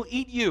fish will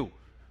eat you.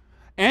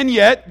 And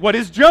yet, what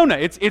is Jonah?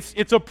 It's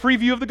a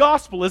preview of the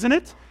gospel, isn't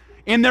it?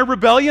 in their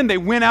rebellion, they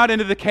went out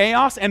into the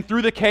chaos, and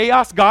through the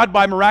chaos, God,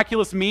 by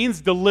miraculous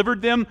means,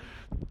 delivered them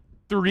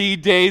 3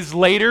 days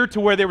later to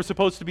where they were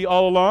supposed to be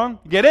all along.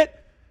 Get it?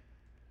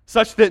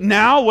 Such that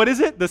now, what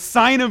is it? The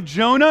sign of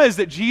Jonah is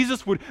that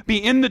Jesus would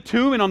be in the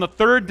tomb and on the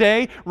third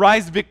day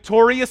rise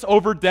victorious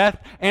over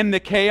death and the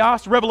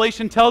chaos.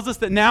 Revelation tells us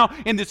that now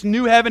in this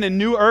new heaven and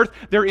new earth,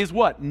 there is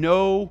what?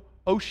 No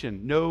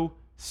ocean, no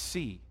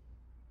sea.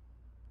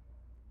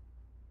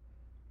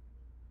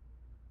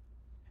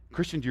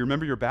 Christian, do you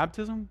remember your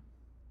baptism?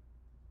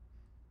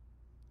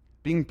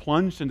 Being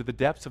plunged into the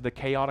depths of the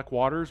chaotic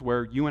waters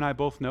where you and I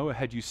both know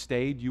had you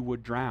stayed, you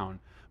would drown.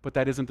 But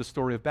that isn't the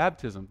story of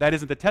baptism. That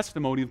isn't the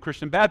testimony of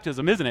Christian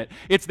baptism, isn't it?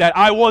 It's that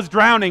I was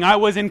drowning, I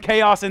was in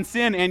chaos and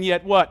sin, and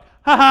yet what?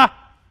 Ha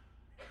ha!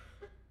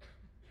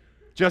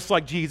 Just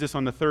like Jesus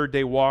on the third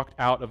day walked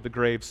out of the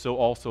grave, so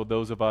also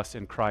those of us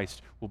in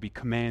Christ will be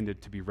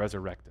commanded to be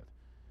resurrected.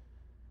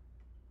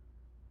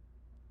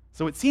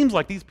 So it seems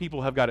like these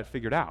people have got it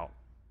figured out.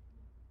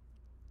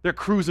 They're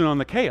cruising on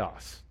the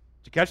chaos.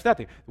 Did you catch that?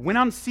 They went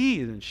on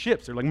seas and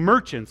ships. They're like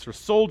merchants or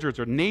soldiers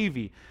or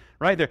navy.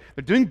 Right? They're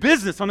doing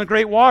business on the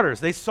great waters.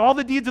 They saw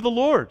the deeds of the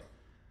Lord,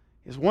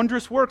 His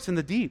wondrous works in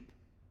the deep.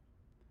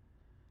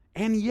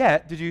 And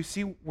yet, did you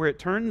see where it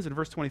turns? In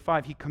verse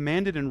 25, He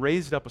commanded and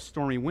raised up a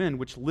stormy wind,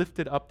 which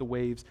lifted up the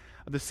waves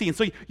of the sea. And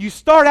so you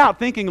start out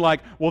thinking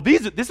like, well,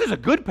 this is a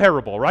good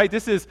parable, right?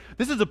 This is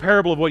a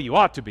parable of what you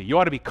ought to be. You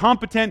ought to be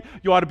competent.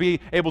 You ought to be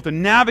able to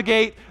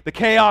navigate the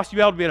chaos.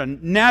 You ought to be able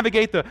to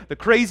navigate the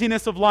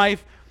craziness of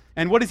life.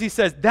 And what does He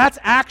say? That's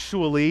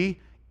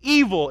actually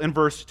evil in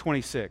verse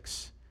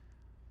 26.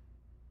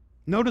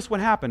 Notice what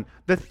happened.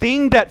 The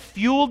thing that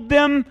fueled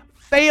them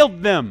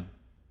failed them.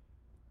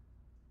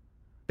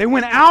 They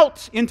went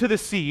out into the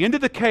sea, into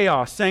the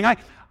chaos, saying,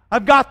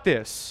 I've got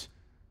this.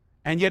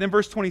 And yet in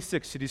verse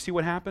 26, did you see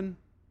what happened?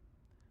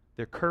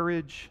 Their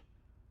courage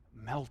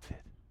melted.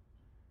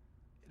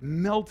 It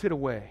melted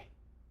away.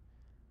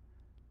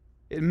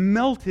 It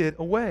melted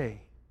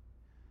away.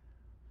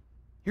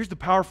 Here's the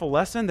powerful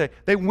lesson.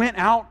 They went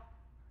out,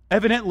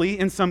 evidently,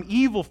 in some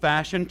evil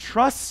fashion,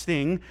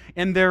 trusting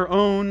in their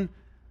own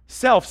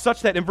self,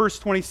 such that in verse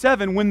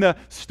 27, when the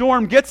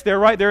storm gets there,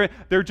 right,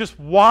 they're just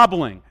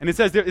wobbling. And it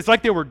says it's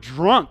like they were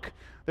drunk.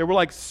 They were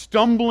like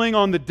stumbling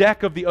on the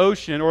deck of the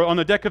ocean or on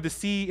the deck of the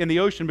sea in the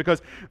ocean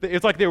because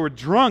it's like they were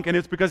drunk, and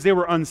it's because they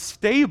were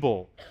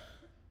unstable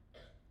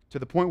to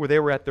the point where they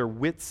were at their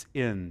wits'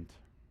 end.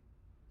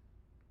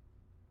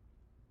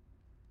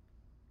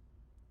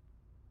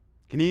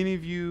 Can any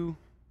of you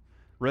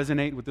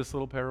resonate with this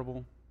little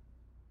parable?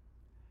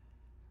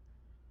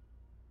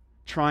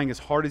 Trying as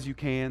hard as you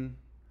can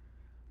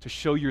to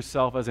show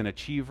yourself as an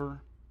achiever,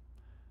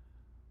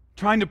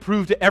 trying to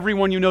prove to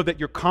everyone you know that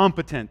you're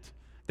competent,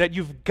 that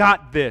you've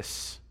got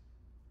this,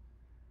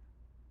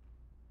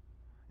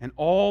 and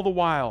all the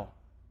while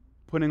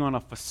putting on a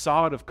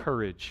facade of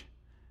courage.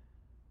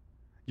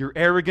 Your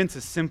arrogance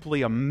is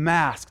simply a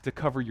mask to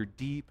cover your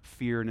deep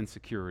fear and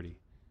insecurity.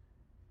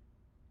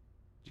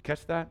 Did you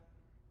catch that?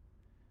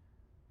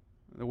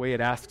 The way it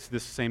asks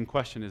this same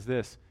question is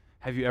this: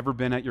 have you ever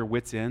been at your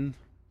wits' end?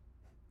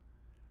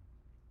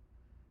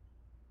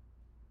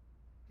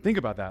 Think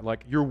about that.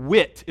 Like, your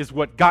wit is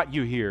what got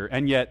you here,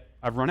 and yet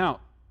I've run out.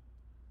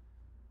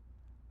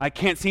 I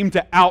can't seem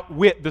to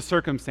outwit the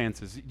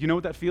circumstances. You know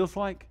what that feels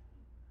like?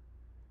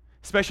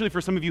 Especially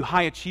for some of you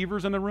high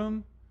achievers in the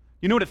room.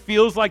 You know what it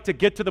feels like to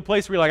get to the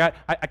place where you're like,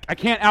 I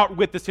can't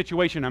outwit the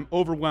situation. I'm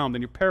overwhelmed,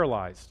 and you're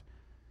paralyzed.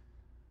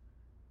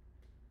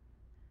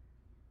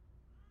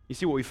 You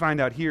see, what we find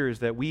out here is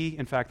that we,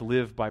 in fact,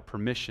 live by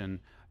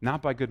permission,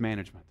 not by good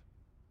management.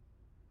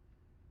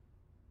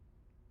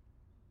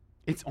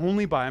 It's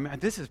only by,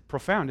 this is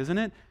profound, isn't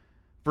it?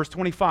 Verse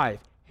 25,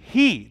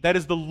 He, that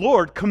is the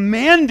Lord,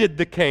 commanded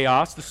the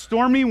chaos, the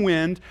stormy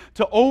wind,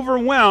 to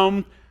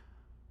overwhelm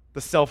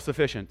the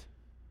self-sufficient.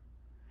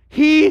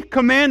 He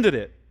commanded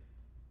it.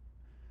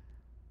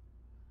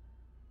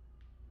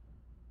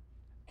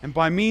 And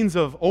by means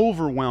of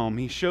overwhelm,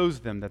 He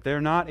shows them that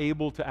they're not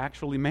able to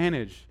actually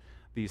manage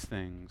these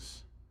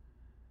things.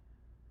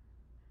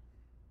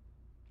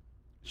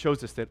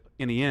 Shows us that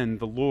in the end,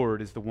 the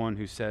Lord is the one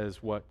who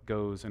says what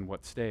goes and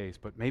what stays.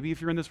 But maybe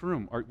if you're in this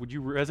room, would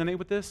you resonate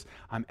with this?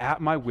 I'm at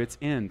my wit's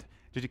end.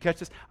 Did you catch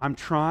this? I'm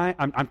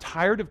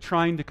tired of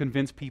trying to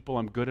convince people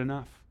I'm good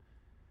enough.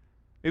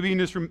 Maybe in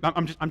this room,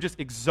 I'm just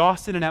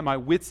exhausted and at my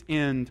wit's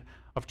end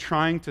of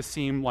trying to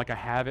seem like I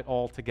have it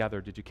all together.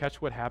 Did you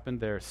catch what happened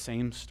there?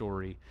 Same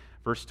story.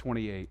 Verse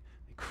 28.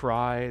 They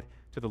cried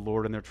to the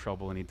Lord in their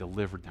trouble, and He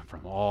delivered them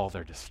from all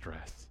their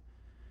distress.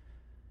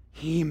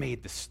 He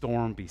made the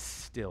storm be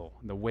still,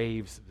 and the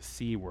waves of the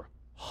sea were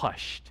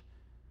hushed.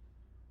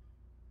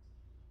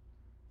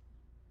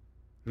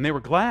 And they were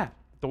glad.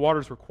 The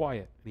waters were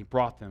quiet, and He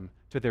brought them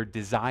to their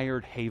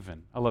desired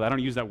haven. I love that. I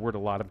don't use that word a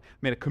lot. I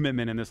made a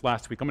commitment in this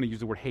last week. I'm going to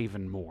use the word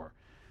haven more.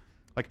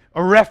 Like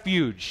a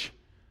refuge.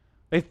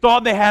 They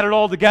thought they had it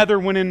all together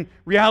when in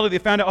reality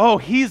they found out, oh,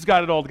 He's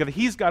got it all together.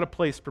 He's got a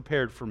place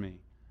prepared for me.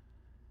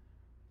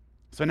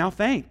 So now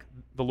thank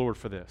the Lord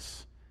for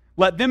this.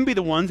 Let them be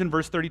the ones in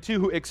verse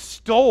 32 who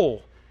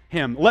extol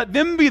him. Let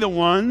them be the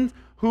ones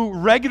who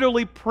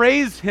regularly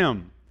praise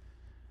him.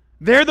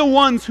 They're the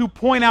ones who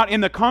point out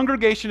in the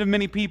congregation of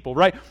many people,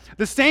 right?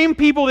 The same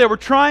people they were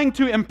trying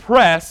to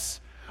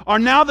impress are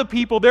now the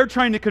people they're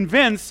trying to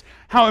convince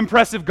how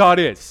impressive God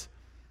is.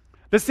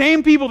 The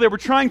same people that were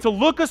trying to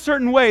look a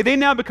certain way, they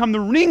now become the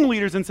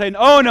ringleaders and saying,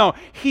 oh no,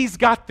 he's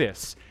got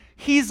this.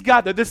 He's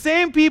got that. The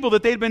same people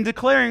that they'd been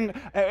declaring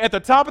at the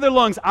top of their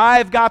lungs,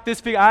 I've got this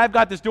figure, I've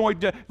got this,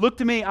 don't look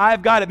to me,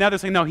 I've got it. Now they're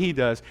saying, no, he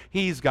does.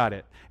 He's got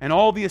it. And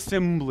all the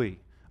assembly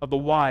of the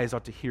wise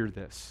ought to hear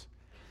this.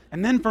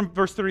 And then from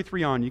verse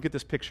 33 on, you get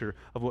this picture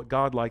of what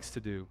God likes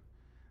to do.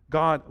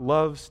 God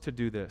loves to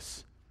do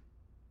this.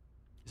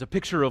 It's a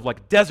picture of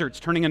like deserts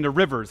turning into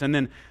rivers, and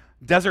then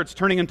deserts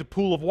turning into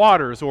pool of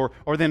waters, or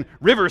then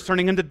rivers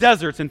turning into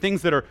deserts, and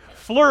things that are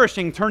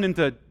flourishing turn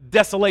into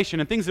desolation,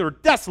 and things that are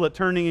desolate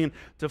turning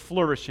into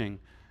flourishing.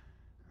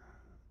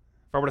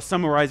 If I were to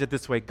summarize it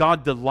this way,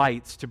 God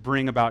delights to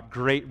bring about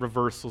great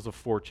reversals of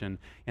fortune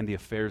in the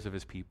affairs of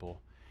his people.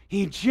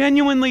 He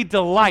genuinely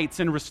delights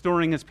in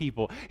restoring his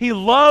people. He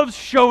loves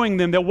showing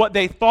them that what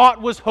they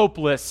thought was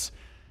hopeless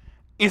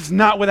is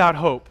not without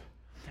hope.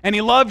 And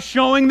he loves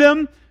showing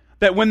them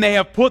that when they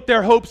have put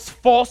their hopes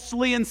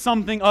falsely in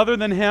something other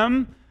than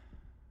him,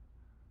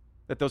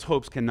 that those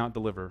hopes cannot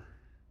deliver.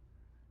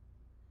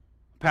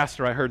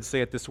 Pastor, I heard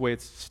say it this way.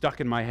 It's stuck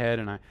in my head,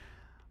 and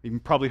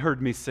you've probably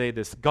heard me say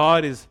this.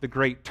 God is the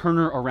great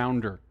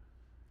turner-arounder.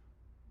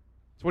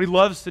 It's what he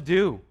loves to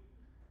do.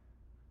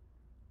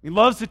 He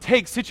loves to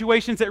take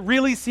situations that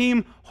really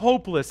seem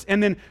hopeless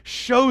and then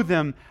show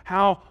them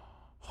how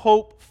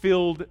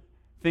hope-filled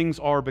things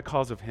are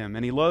because of him.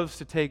 And he loves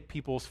to take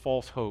people's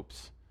false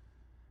hopes,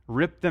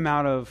 rip them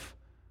out of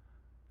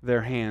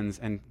their hands,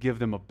 and give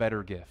them a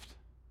better gift.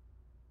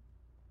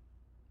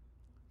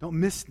 Don't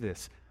miss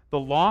this. The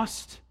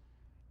lost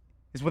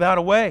is without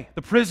a way.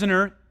 The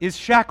prisoner is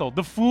shackled.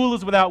 The fool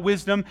is without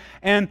wisdom,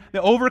 and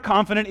the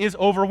overconfident is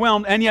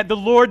overwhelmed. And yet the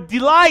Lord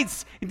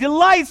delights. He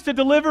delights to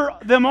deliver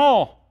them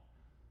all.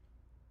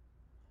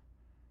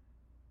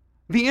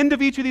 The end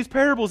of each of these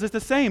parables is the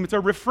same. It's a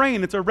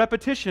refrain. It's a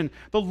repetition.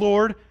 The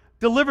Lord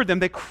delivered them.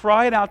 They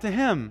cried out to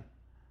him.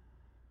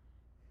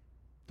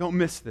 Don't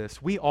miss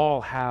this. We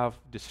all have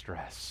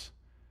distress.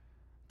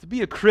 To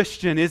be a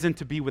Christian isn't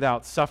to be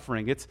without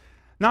suffering. It's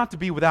not to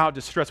be without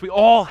distress. We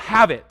all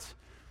have it.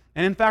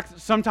 And in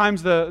fact,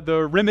 sometimes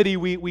the remedy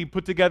we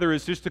put together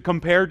is just to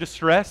compare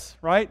distress,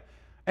 right?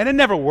 And it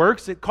never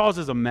works. It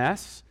causes a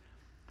mess.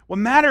 What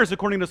matters,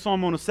 according to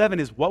Psalm 107,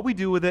 is what we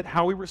do with it,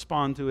 how we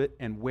respond to it,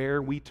 and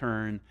where we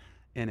turn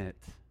in it.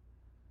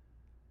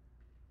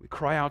 We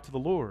cry out to the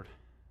Lord.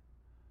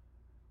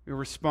 We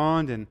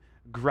respond in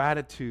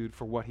gratitude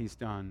for what he's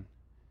done.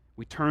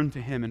 We turn to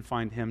him and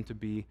find him to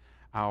be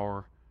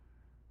our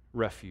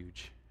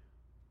refuge.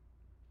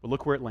 But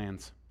look where it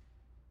lands.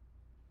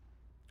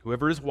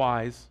 Whoever is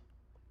wise,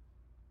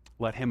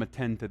 let him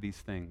attend to these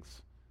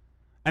things.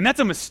 And that's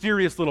a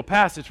mysterious little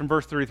passage from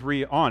verse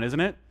 33 on, isn't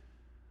it?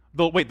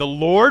 The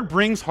Lord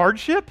brings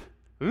hardship?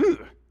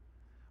 Ooh.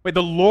 Wait,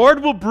 the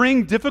Lord will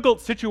bring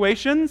difficult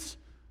situations?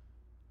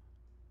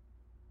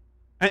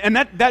 And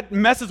that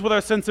messes with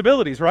our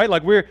sensibilities, right?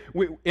 Like we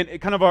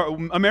kind of our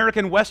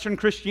American Western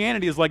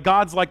Christianity is like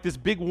God's like this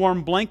big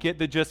warm blanket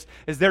that just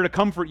is there to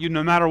comfort you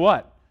no matter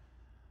what.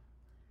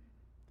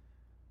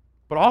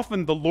 But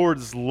often the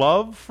Lord's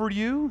love for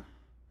you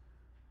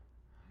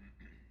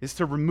is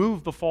to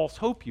remove the false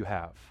hope you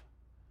have.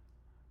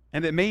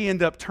 And it may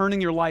end up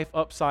turning your life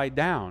upside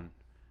down.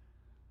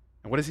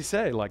 And what does he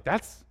say? Like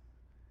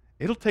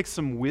it'll take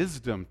some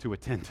wisdom to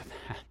attend to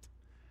that.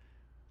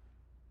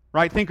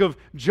 Right? Think of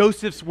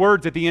Joseph's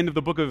words at the end of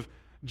the book of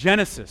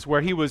Genesis,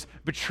 where he was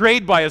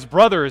betrayed by his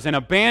brothers and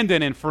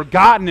abandoned and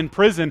forgotten in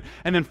prison,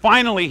 and then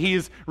finally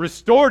he's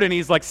restored and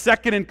he's like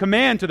second in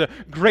command to the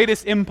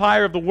greatest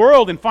empire of the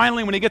world. And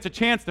finally, when he gets a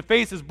chance to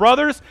face his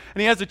brothers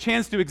and he has a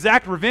chance to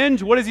exact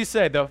revenge, what does he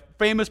say? The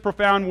famous,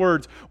 profound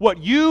words, "What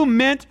you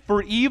meant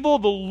for evil,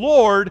 the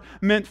Lord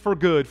meant for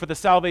good, for the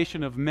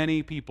salvation of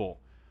many people."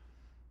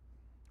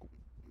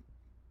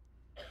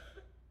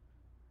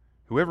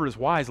 Whoever is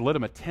wise, let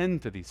him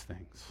attend to these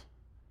things.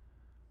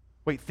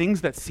 Wait, things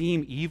that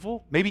seem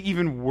evil, maybe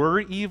even were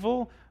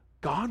evil,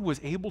 God was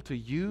able to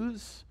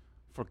use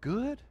for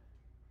good?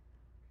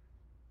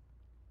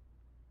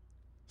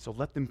 So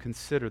let them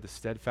consider the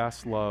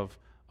steadfast love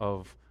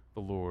of the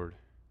Lord.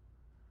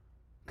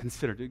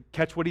 Consider,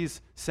 catch what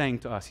he's saying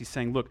to us. He's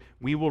saying, look,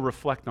 we will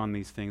reflect on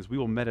these things. We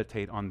will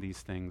meditate on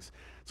these things.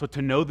 So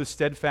to know the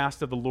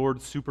steadfast of the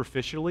Lord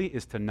superficially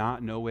is to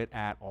not know it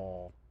at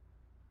all.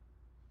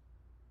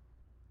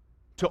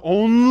 To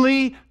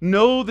only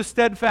know the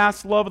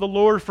steadfast love of the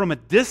Lord from a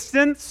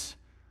distance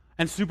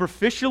and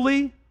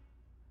superficially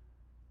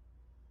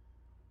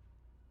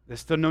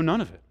is to know none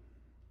of it.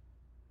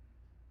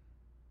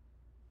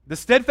 The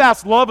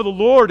steadfast love of the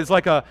Lord is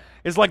like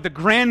the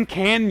Grand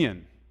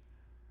Canyon.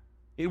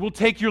 It will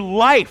take your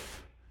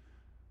life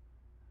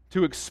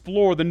to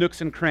explore the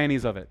nooks and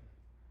crannies of it.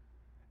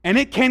 And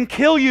it can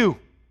kill you.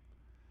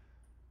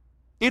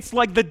 It's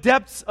like the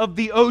depths of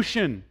the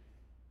ocean.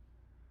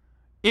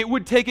 It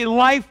would take a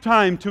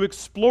lifetime to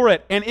explore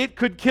it, and it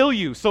could kill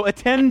you. So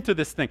attend to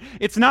this thing.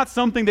 It's not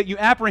something that you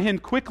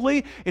apprehend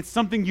quickly. It's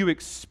something you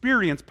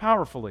experience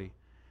powerfully,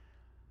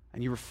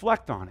 and you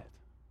reflect on it.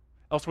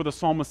 Elsewhere, the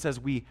psalmist says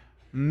we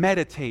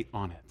meditate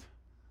on it.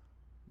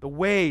 The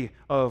way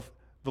of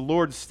the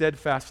Lord's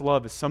steadfast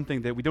love is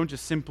something that we don't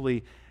just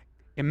simply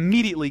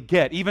immediately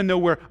get, even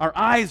though our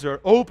eyes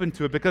are open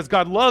to it, because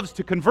God loves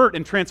to convert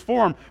and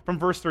transform from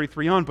verse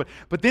 33 on.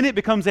 But then it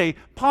becomes a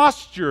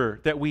posture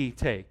that we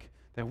take,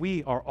 that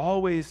we are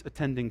always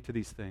attending to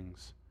these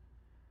things.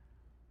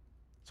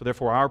 So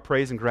therefore, our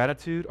praise and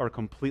gratitude are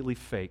completely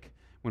fake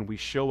when we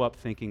show up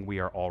thinking we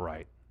are all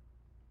right.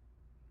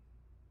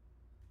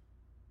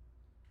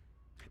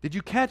 Did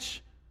you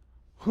catch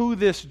who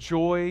this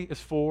joy is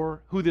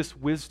for, who this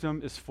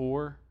wisdom is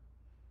for?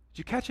 Did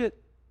you catch it?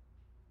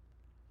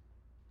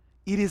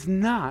 It is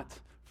not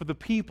for the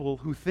people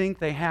who think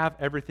they have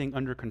everything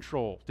under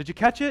control. Did you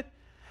catch it?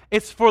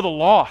 It's for the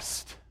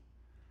lost.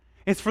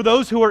 It's for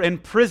those who are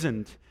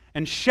imprisoned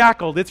and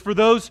shackled. It's for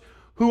those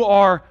who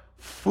are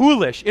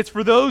foolish. It's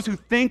for those who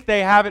think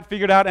they have it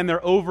figured out and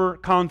they're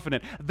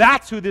overconfident.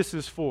 That's who this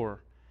is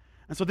for.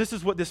 And so this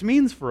is what this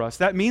means for us.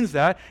 That means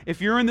that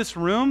if you're in this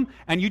room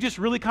and you just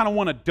really kind of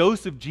want a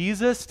dose of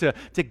Jesus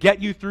to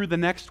get you through the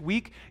next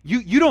week,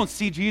 you don't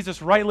see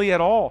Jesus rightly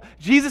at all.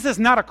 Jesus is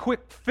not a quick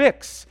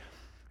fix.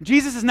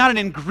 Jesus is not an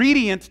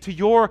ingredient to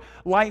your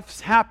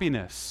life's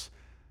happiness.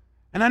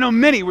 And I know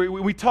many,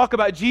 we talk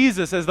about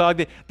Jesus as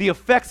the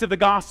effects of the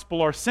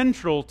gospel are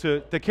central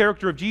to the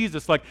character of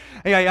Jesus. Like,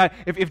 hey,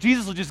 if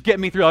Jesus will just get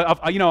me through,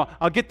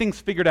 I'll get things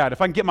figured out.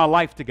 If I can get my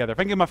life together, if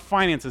I can get my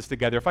finances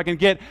together, if I can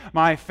get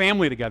my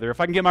family together,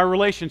 if I can get my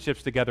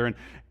relationships together.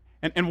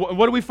 And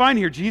what do we find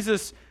here?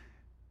 Jesus,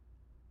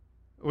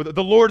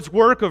 the Lord's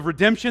work of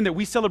redemption that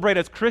we celebrate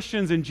as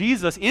Christians in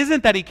Jesus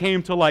isn't that He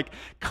came to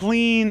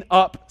clean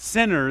up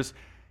sinners.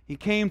 He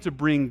came to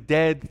bring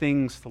dead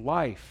things to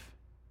life.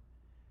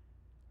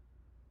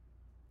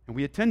 And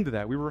we attend to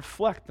that. We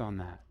reflect on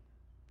that.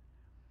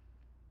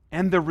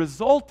 And the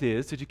result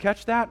is, did you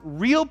catch that?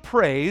 Real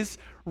praise,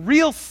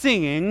 real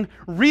singing,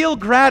 real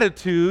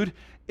gratitude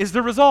is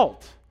the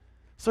result.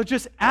 So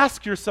just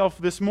ask yourself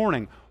this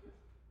morning,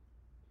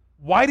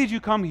 why did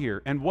you come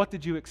here and what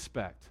did you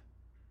expect?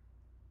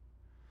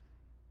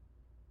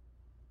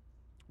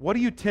 What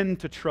do you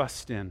tend to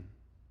trust in?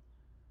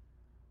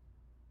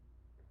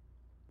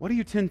 What do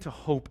you tend to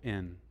hope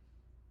in?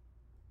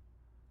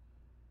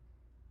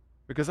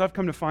 Because I've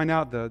come to find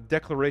out the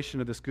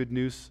declaration of this good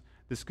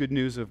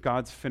news of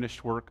God's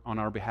finished work on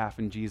our behalf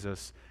in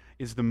Jesus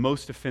is the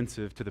most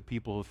offensive to the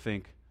people who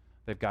think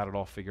they've got it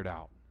all figured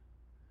out.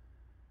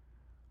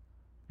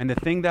 And the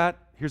thing that,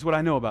 here's what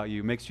I know about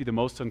you, makes you the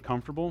most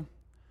uncomfortable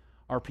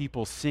are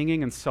people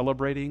singing and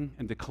celebrating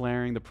and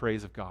declaring the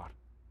praise of God.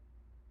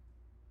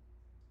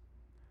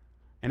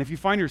 And if you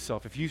find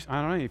yourself, if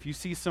you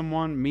see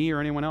someone, me or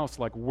anyone else,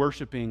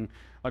 worshiping,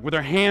 with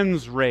their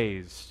hands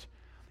raised,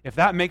 if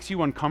that makes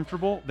you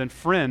uncomfortable, then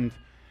friend,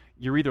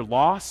 you're either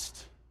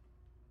lost,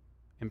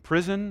 in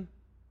prison,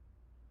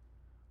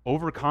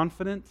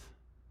 overconfident,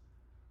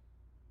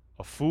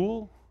 a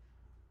fool,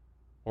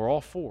 or all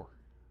four.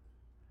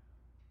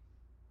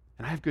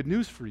 And I have good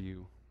news for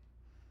you.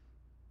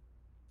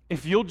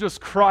 If you'll just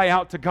cry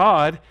out to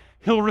God,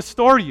 He'll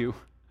restore you.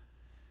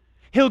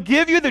 He'll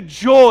give you the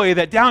joy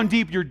that down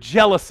deep you're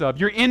jealous of,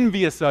 you're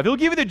envious of. He'll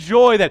give you the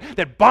joy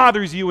that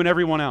bothers you and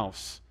everyone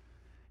else.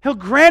 He'll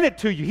grant it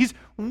to you. He's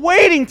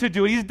waiting to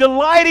do it. He's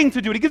delighting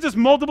to do it. He gives us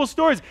multiple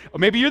stories. Oh,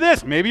 maybe you're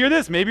this, maybe you're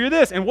this, maybe you're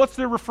this. And what's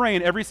their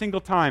refrain every single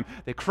time?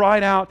 They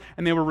cried out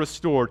and they were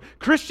restored.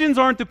 Christians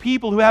aren't the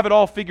people who have it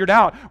all figured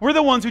out. We're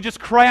the ones who just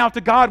cry out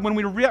to God when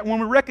we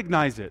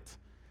recognize it.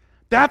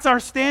 That's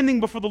our standing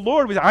before the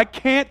Lord. We say, I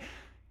can't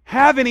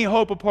have any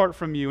hope apart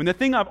from you. And the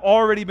thing I've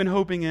already been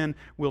hoping in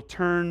will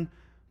turn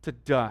to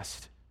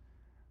dust.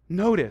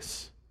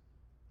 Notice,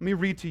 let me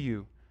read to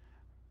you.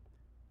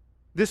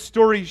 This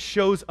story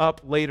shows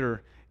up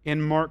later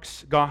in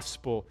Mark's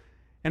gospel.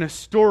 And a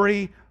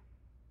story,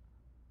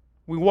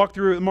 we walked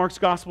through Mark's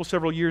gospel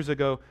several years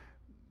ago.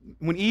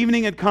 When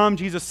evening had come,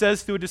 Jesus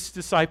says to his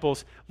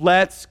disciples,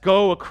 let's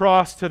go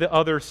across to the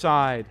other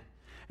side.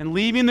 And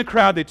leaving the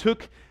crowd, they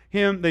took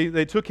him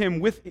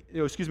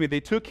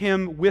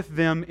with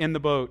them in the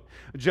boat,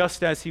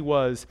 just as he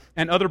was,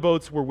 and other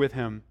boats were with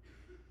him.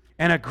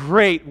 And a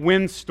great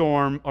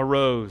windstorm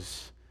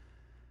arose.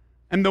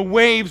 And the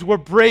waves were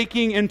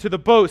breaking into the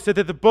boat, so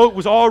that the boat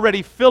was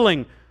already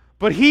filling.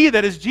 But he,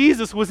 that is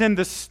Jesus, was in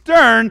the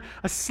stern,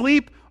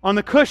 asleep on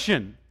the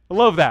cushion. I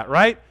love that,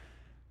 right?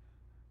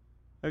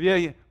 Have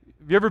you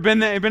ever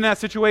been in that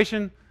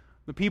situation?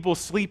 The people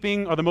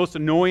sleeping are the most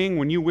annoying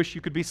when you wish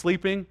you could be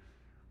sleeping.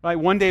 Right?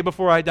 One day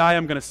before I die,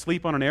 I'm going to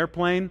sleep on an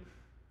airplane.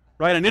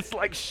 Right? And it's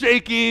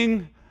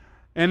shaking.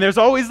 And there's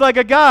always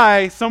a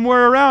guy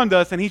somewhere around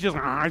us, and he's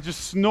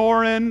just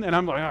snoring. And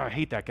I'm I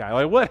hate that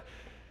guy. What?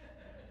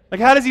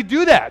 How does he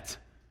do that?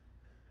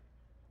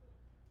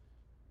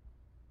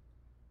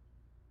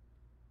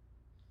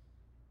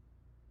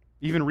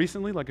 Even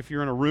recently, like if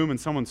you're in a room and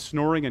someone's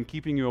snoring and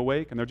keeping you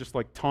awake and they're just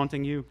like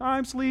taunting you,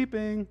 I'm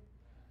sleeping.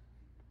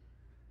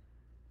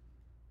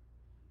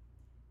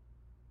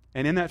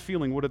 And in that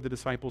feeling, what did the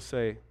disciples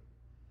say?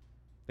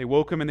 They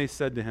woke him and they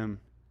said to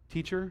him,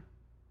 Teacher,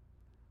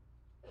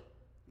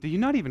 do you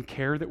not even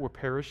care that we're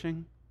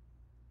perishing?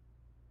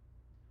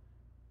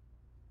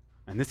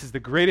 And this is the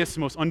greatest,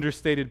 most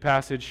understated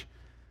passage,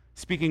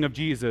 speaking of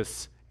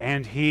Jesus.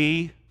 And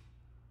he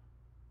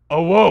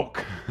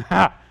awoke.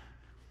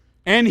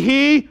 And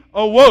he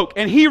awoke,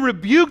 and he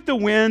rebuked the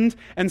wind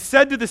and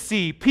said to the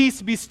sea,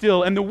 Peace, be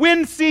still. And the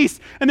wind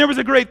ceased, and there was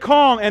a great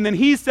calm. And then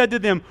he said to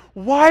them,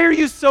 Why are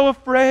you so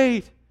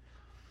afraid?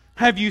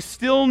 Have you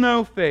still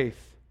no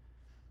faith?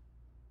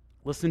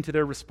 Listen to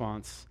their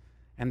response.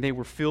 And they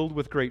were filled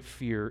with great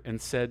fear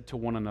and said to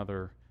one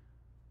another,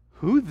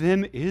 Who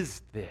then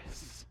is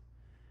this,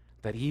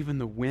 that even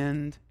the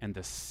wind and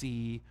the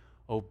sea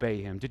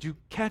obey him? Did you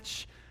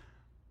catch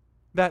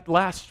that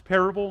last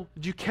parable?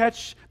 Did you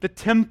catch the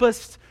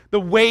tempest, the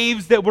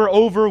waves that were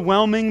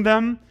overwhelming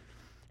them?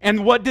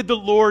 And what did the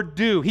Lord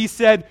do? He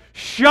said,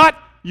 Shut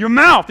your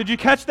mouth. Did you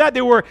catch that?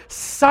 They were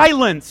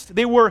silenced.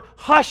 They were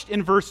hushed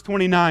in verse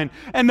 29.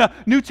 And the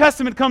New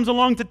Testament comes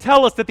along to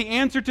tell us that the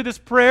answer to this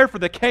prayer for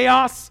the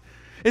chaos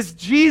is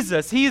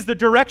Jesus. He is the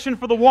direction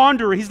for the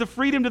wanderer. He's the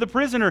freedom to the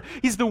prisoner.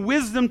 He's the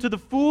wisdom to the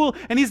fool.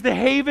 And He's the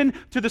haven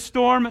to the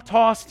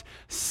storm-tossed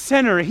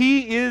sinner.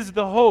 He is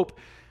the hope.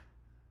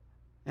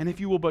 And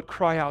if you will but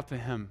cry out to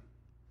Him,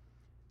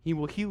 He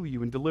will heal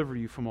you and deliver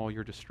you from all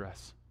your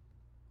distress.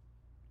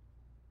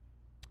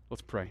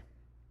 Let's pray.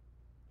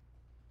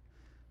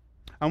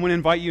 I want to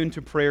invite you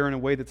into prayer in a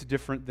way that's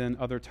different than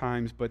other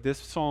times, but this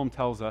psalm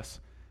tells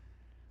us,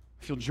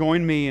 if you'll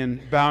join me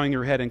in bowing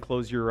your head and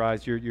close your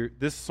eyes,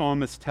 this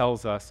psalmist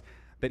tells us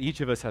that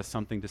each of us has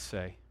something to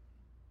say.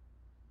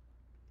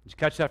 Did you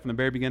catch that from the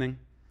very beginning?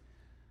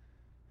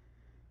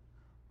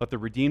 Let the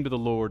redeemed of the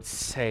Lord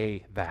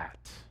say that.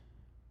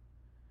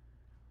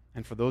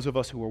 And for those of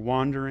us who are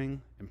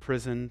wandering,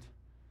 imprisoned,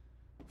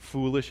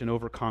 foolish, and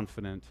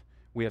overconfident,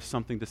 we have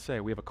something to say.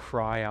 We have a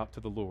cry out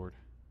to the Lord.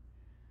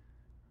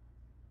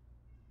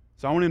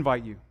 So I want to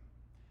invite you.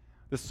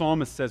 The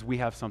psalmist says we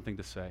have something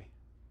to say.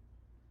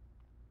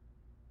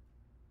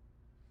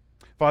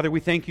 Father,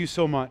 we thank you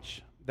so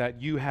much that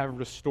you have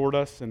restored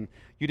us, and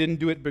you didn't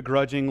do it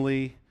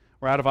begrudgingly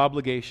or out of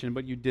obligation,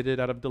 but you did it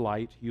out of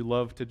delight. You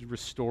love to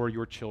restore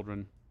your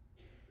children.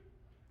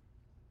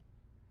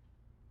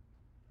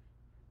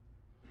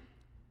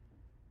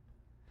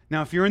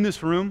 Now, if you're in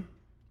this room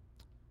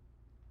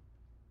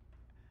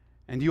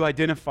and you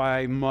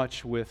identify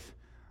much with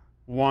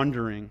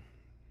wandering,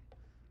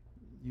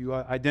 you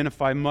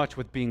identify much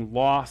with being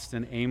lost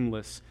and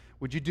aimless,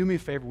 would you do me a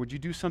favor? Would you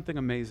do something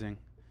amazing?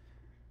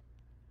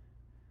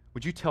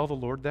 Would you tell the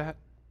Lord that?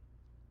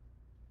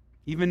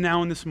 Even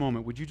now in this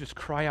moment, would you just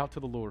cry out to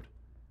the Lord?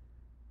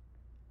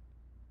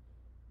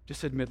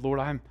 Just admit, Lord,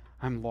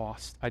 I'm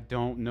lost. I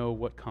don't know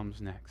what comes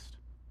next.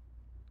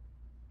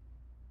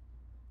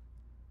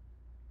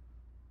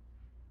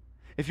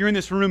 If you're in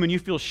this room and you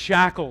feel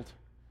shackled,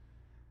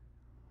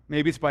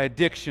 maybe it's by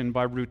addiction,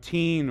 by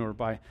routine, or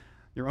by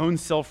your own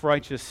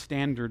self-righteous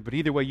standard, but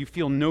either way, you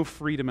feel no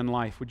freedom in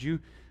life, would you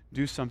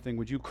do something?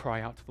 Would you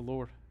cry out to the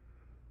Lord?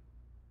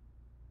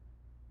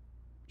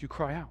 Would you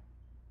cry out?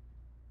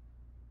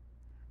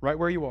 Right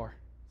where you are.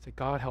 Say,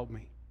 God, help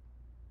me.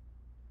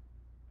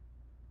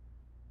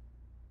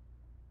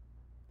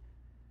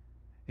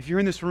 If you're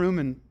in this room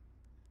and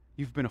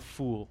you've been a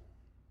fool,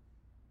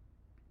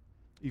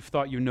 you've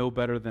thought you know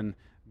better than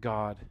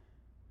God,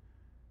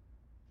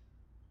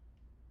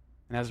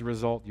 and as a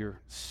result, you're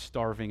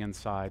starving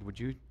inside, would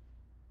you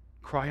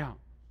cry out?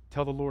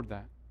 Tell the Lord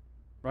that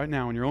right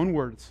now in your own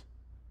words.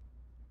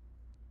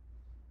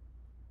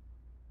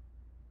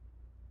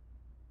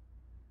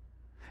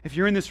 If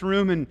you're in this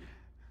room and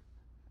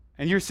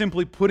you're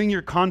simply putting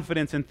your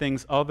confidence in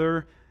things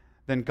other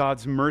than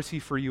God's mercy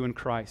for you in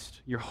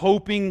Christ, you're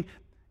hoping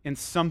in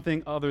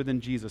something other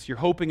than Jesus, you're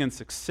hoping in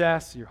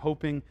success, you're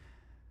hoping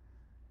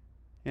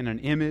in an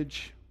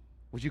image,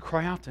 would you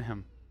cry out to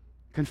Him?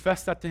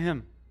 Confess that to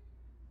Him,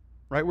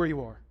 right where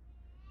you are.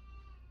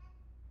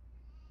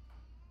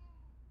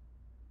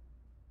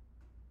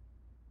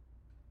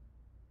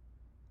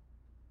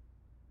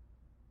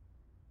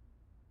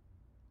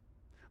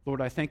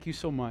 Lord, I thank you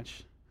so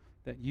much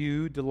that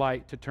you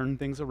delight to turn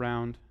things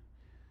around.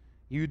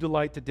 You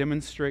delight to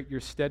demonstrate your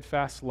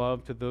steadfast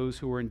love to those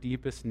who are in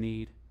deepest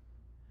need.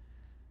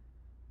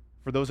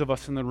 For those of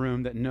us in the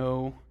room that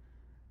know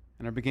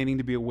and are beginning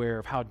to be aware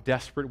of how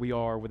desperate we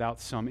are without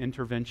some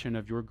intervention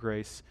of your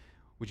grace,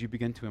 would you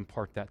begin to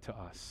impart that to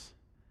us?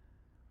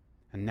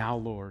 And now,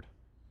 Lord,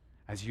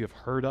 as you have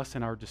heard us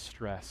in our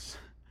distress,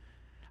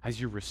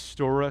 as you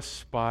restore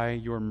us by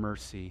your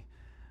mercy,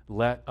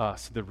 let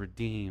us, the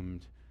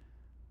redeemed,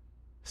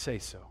 say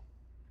so.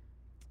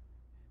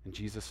 In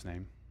Jesus'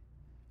 name,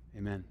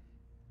 amen.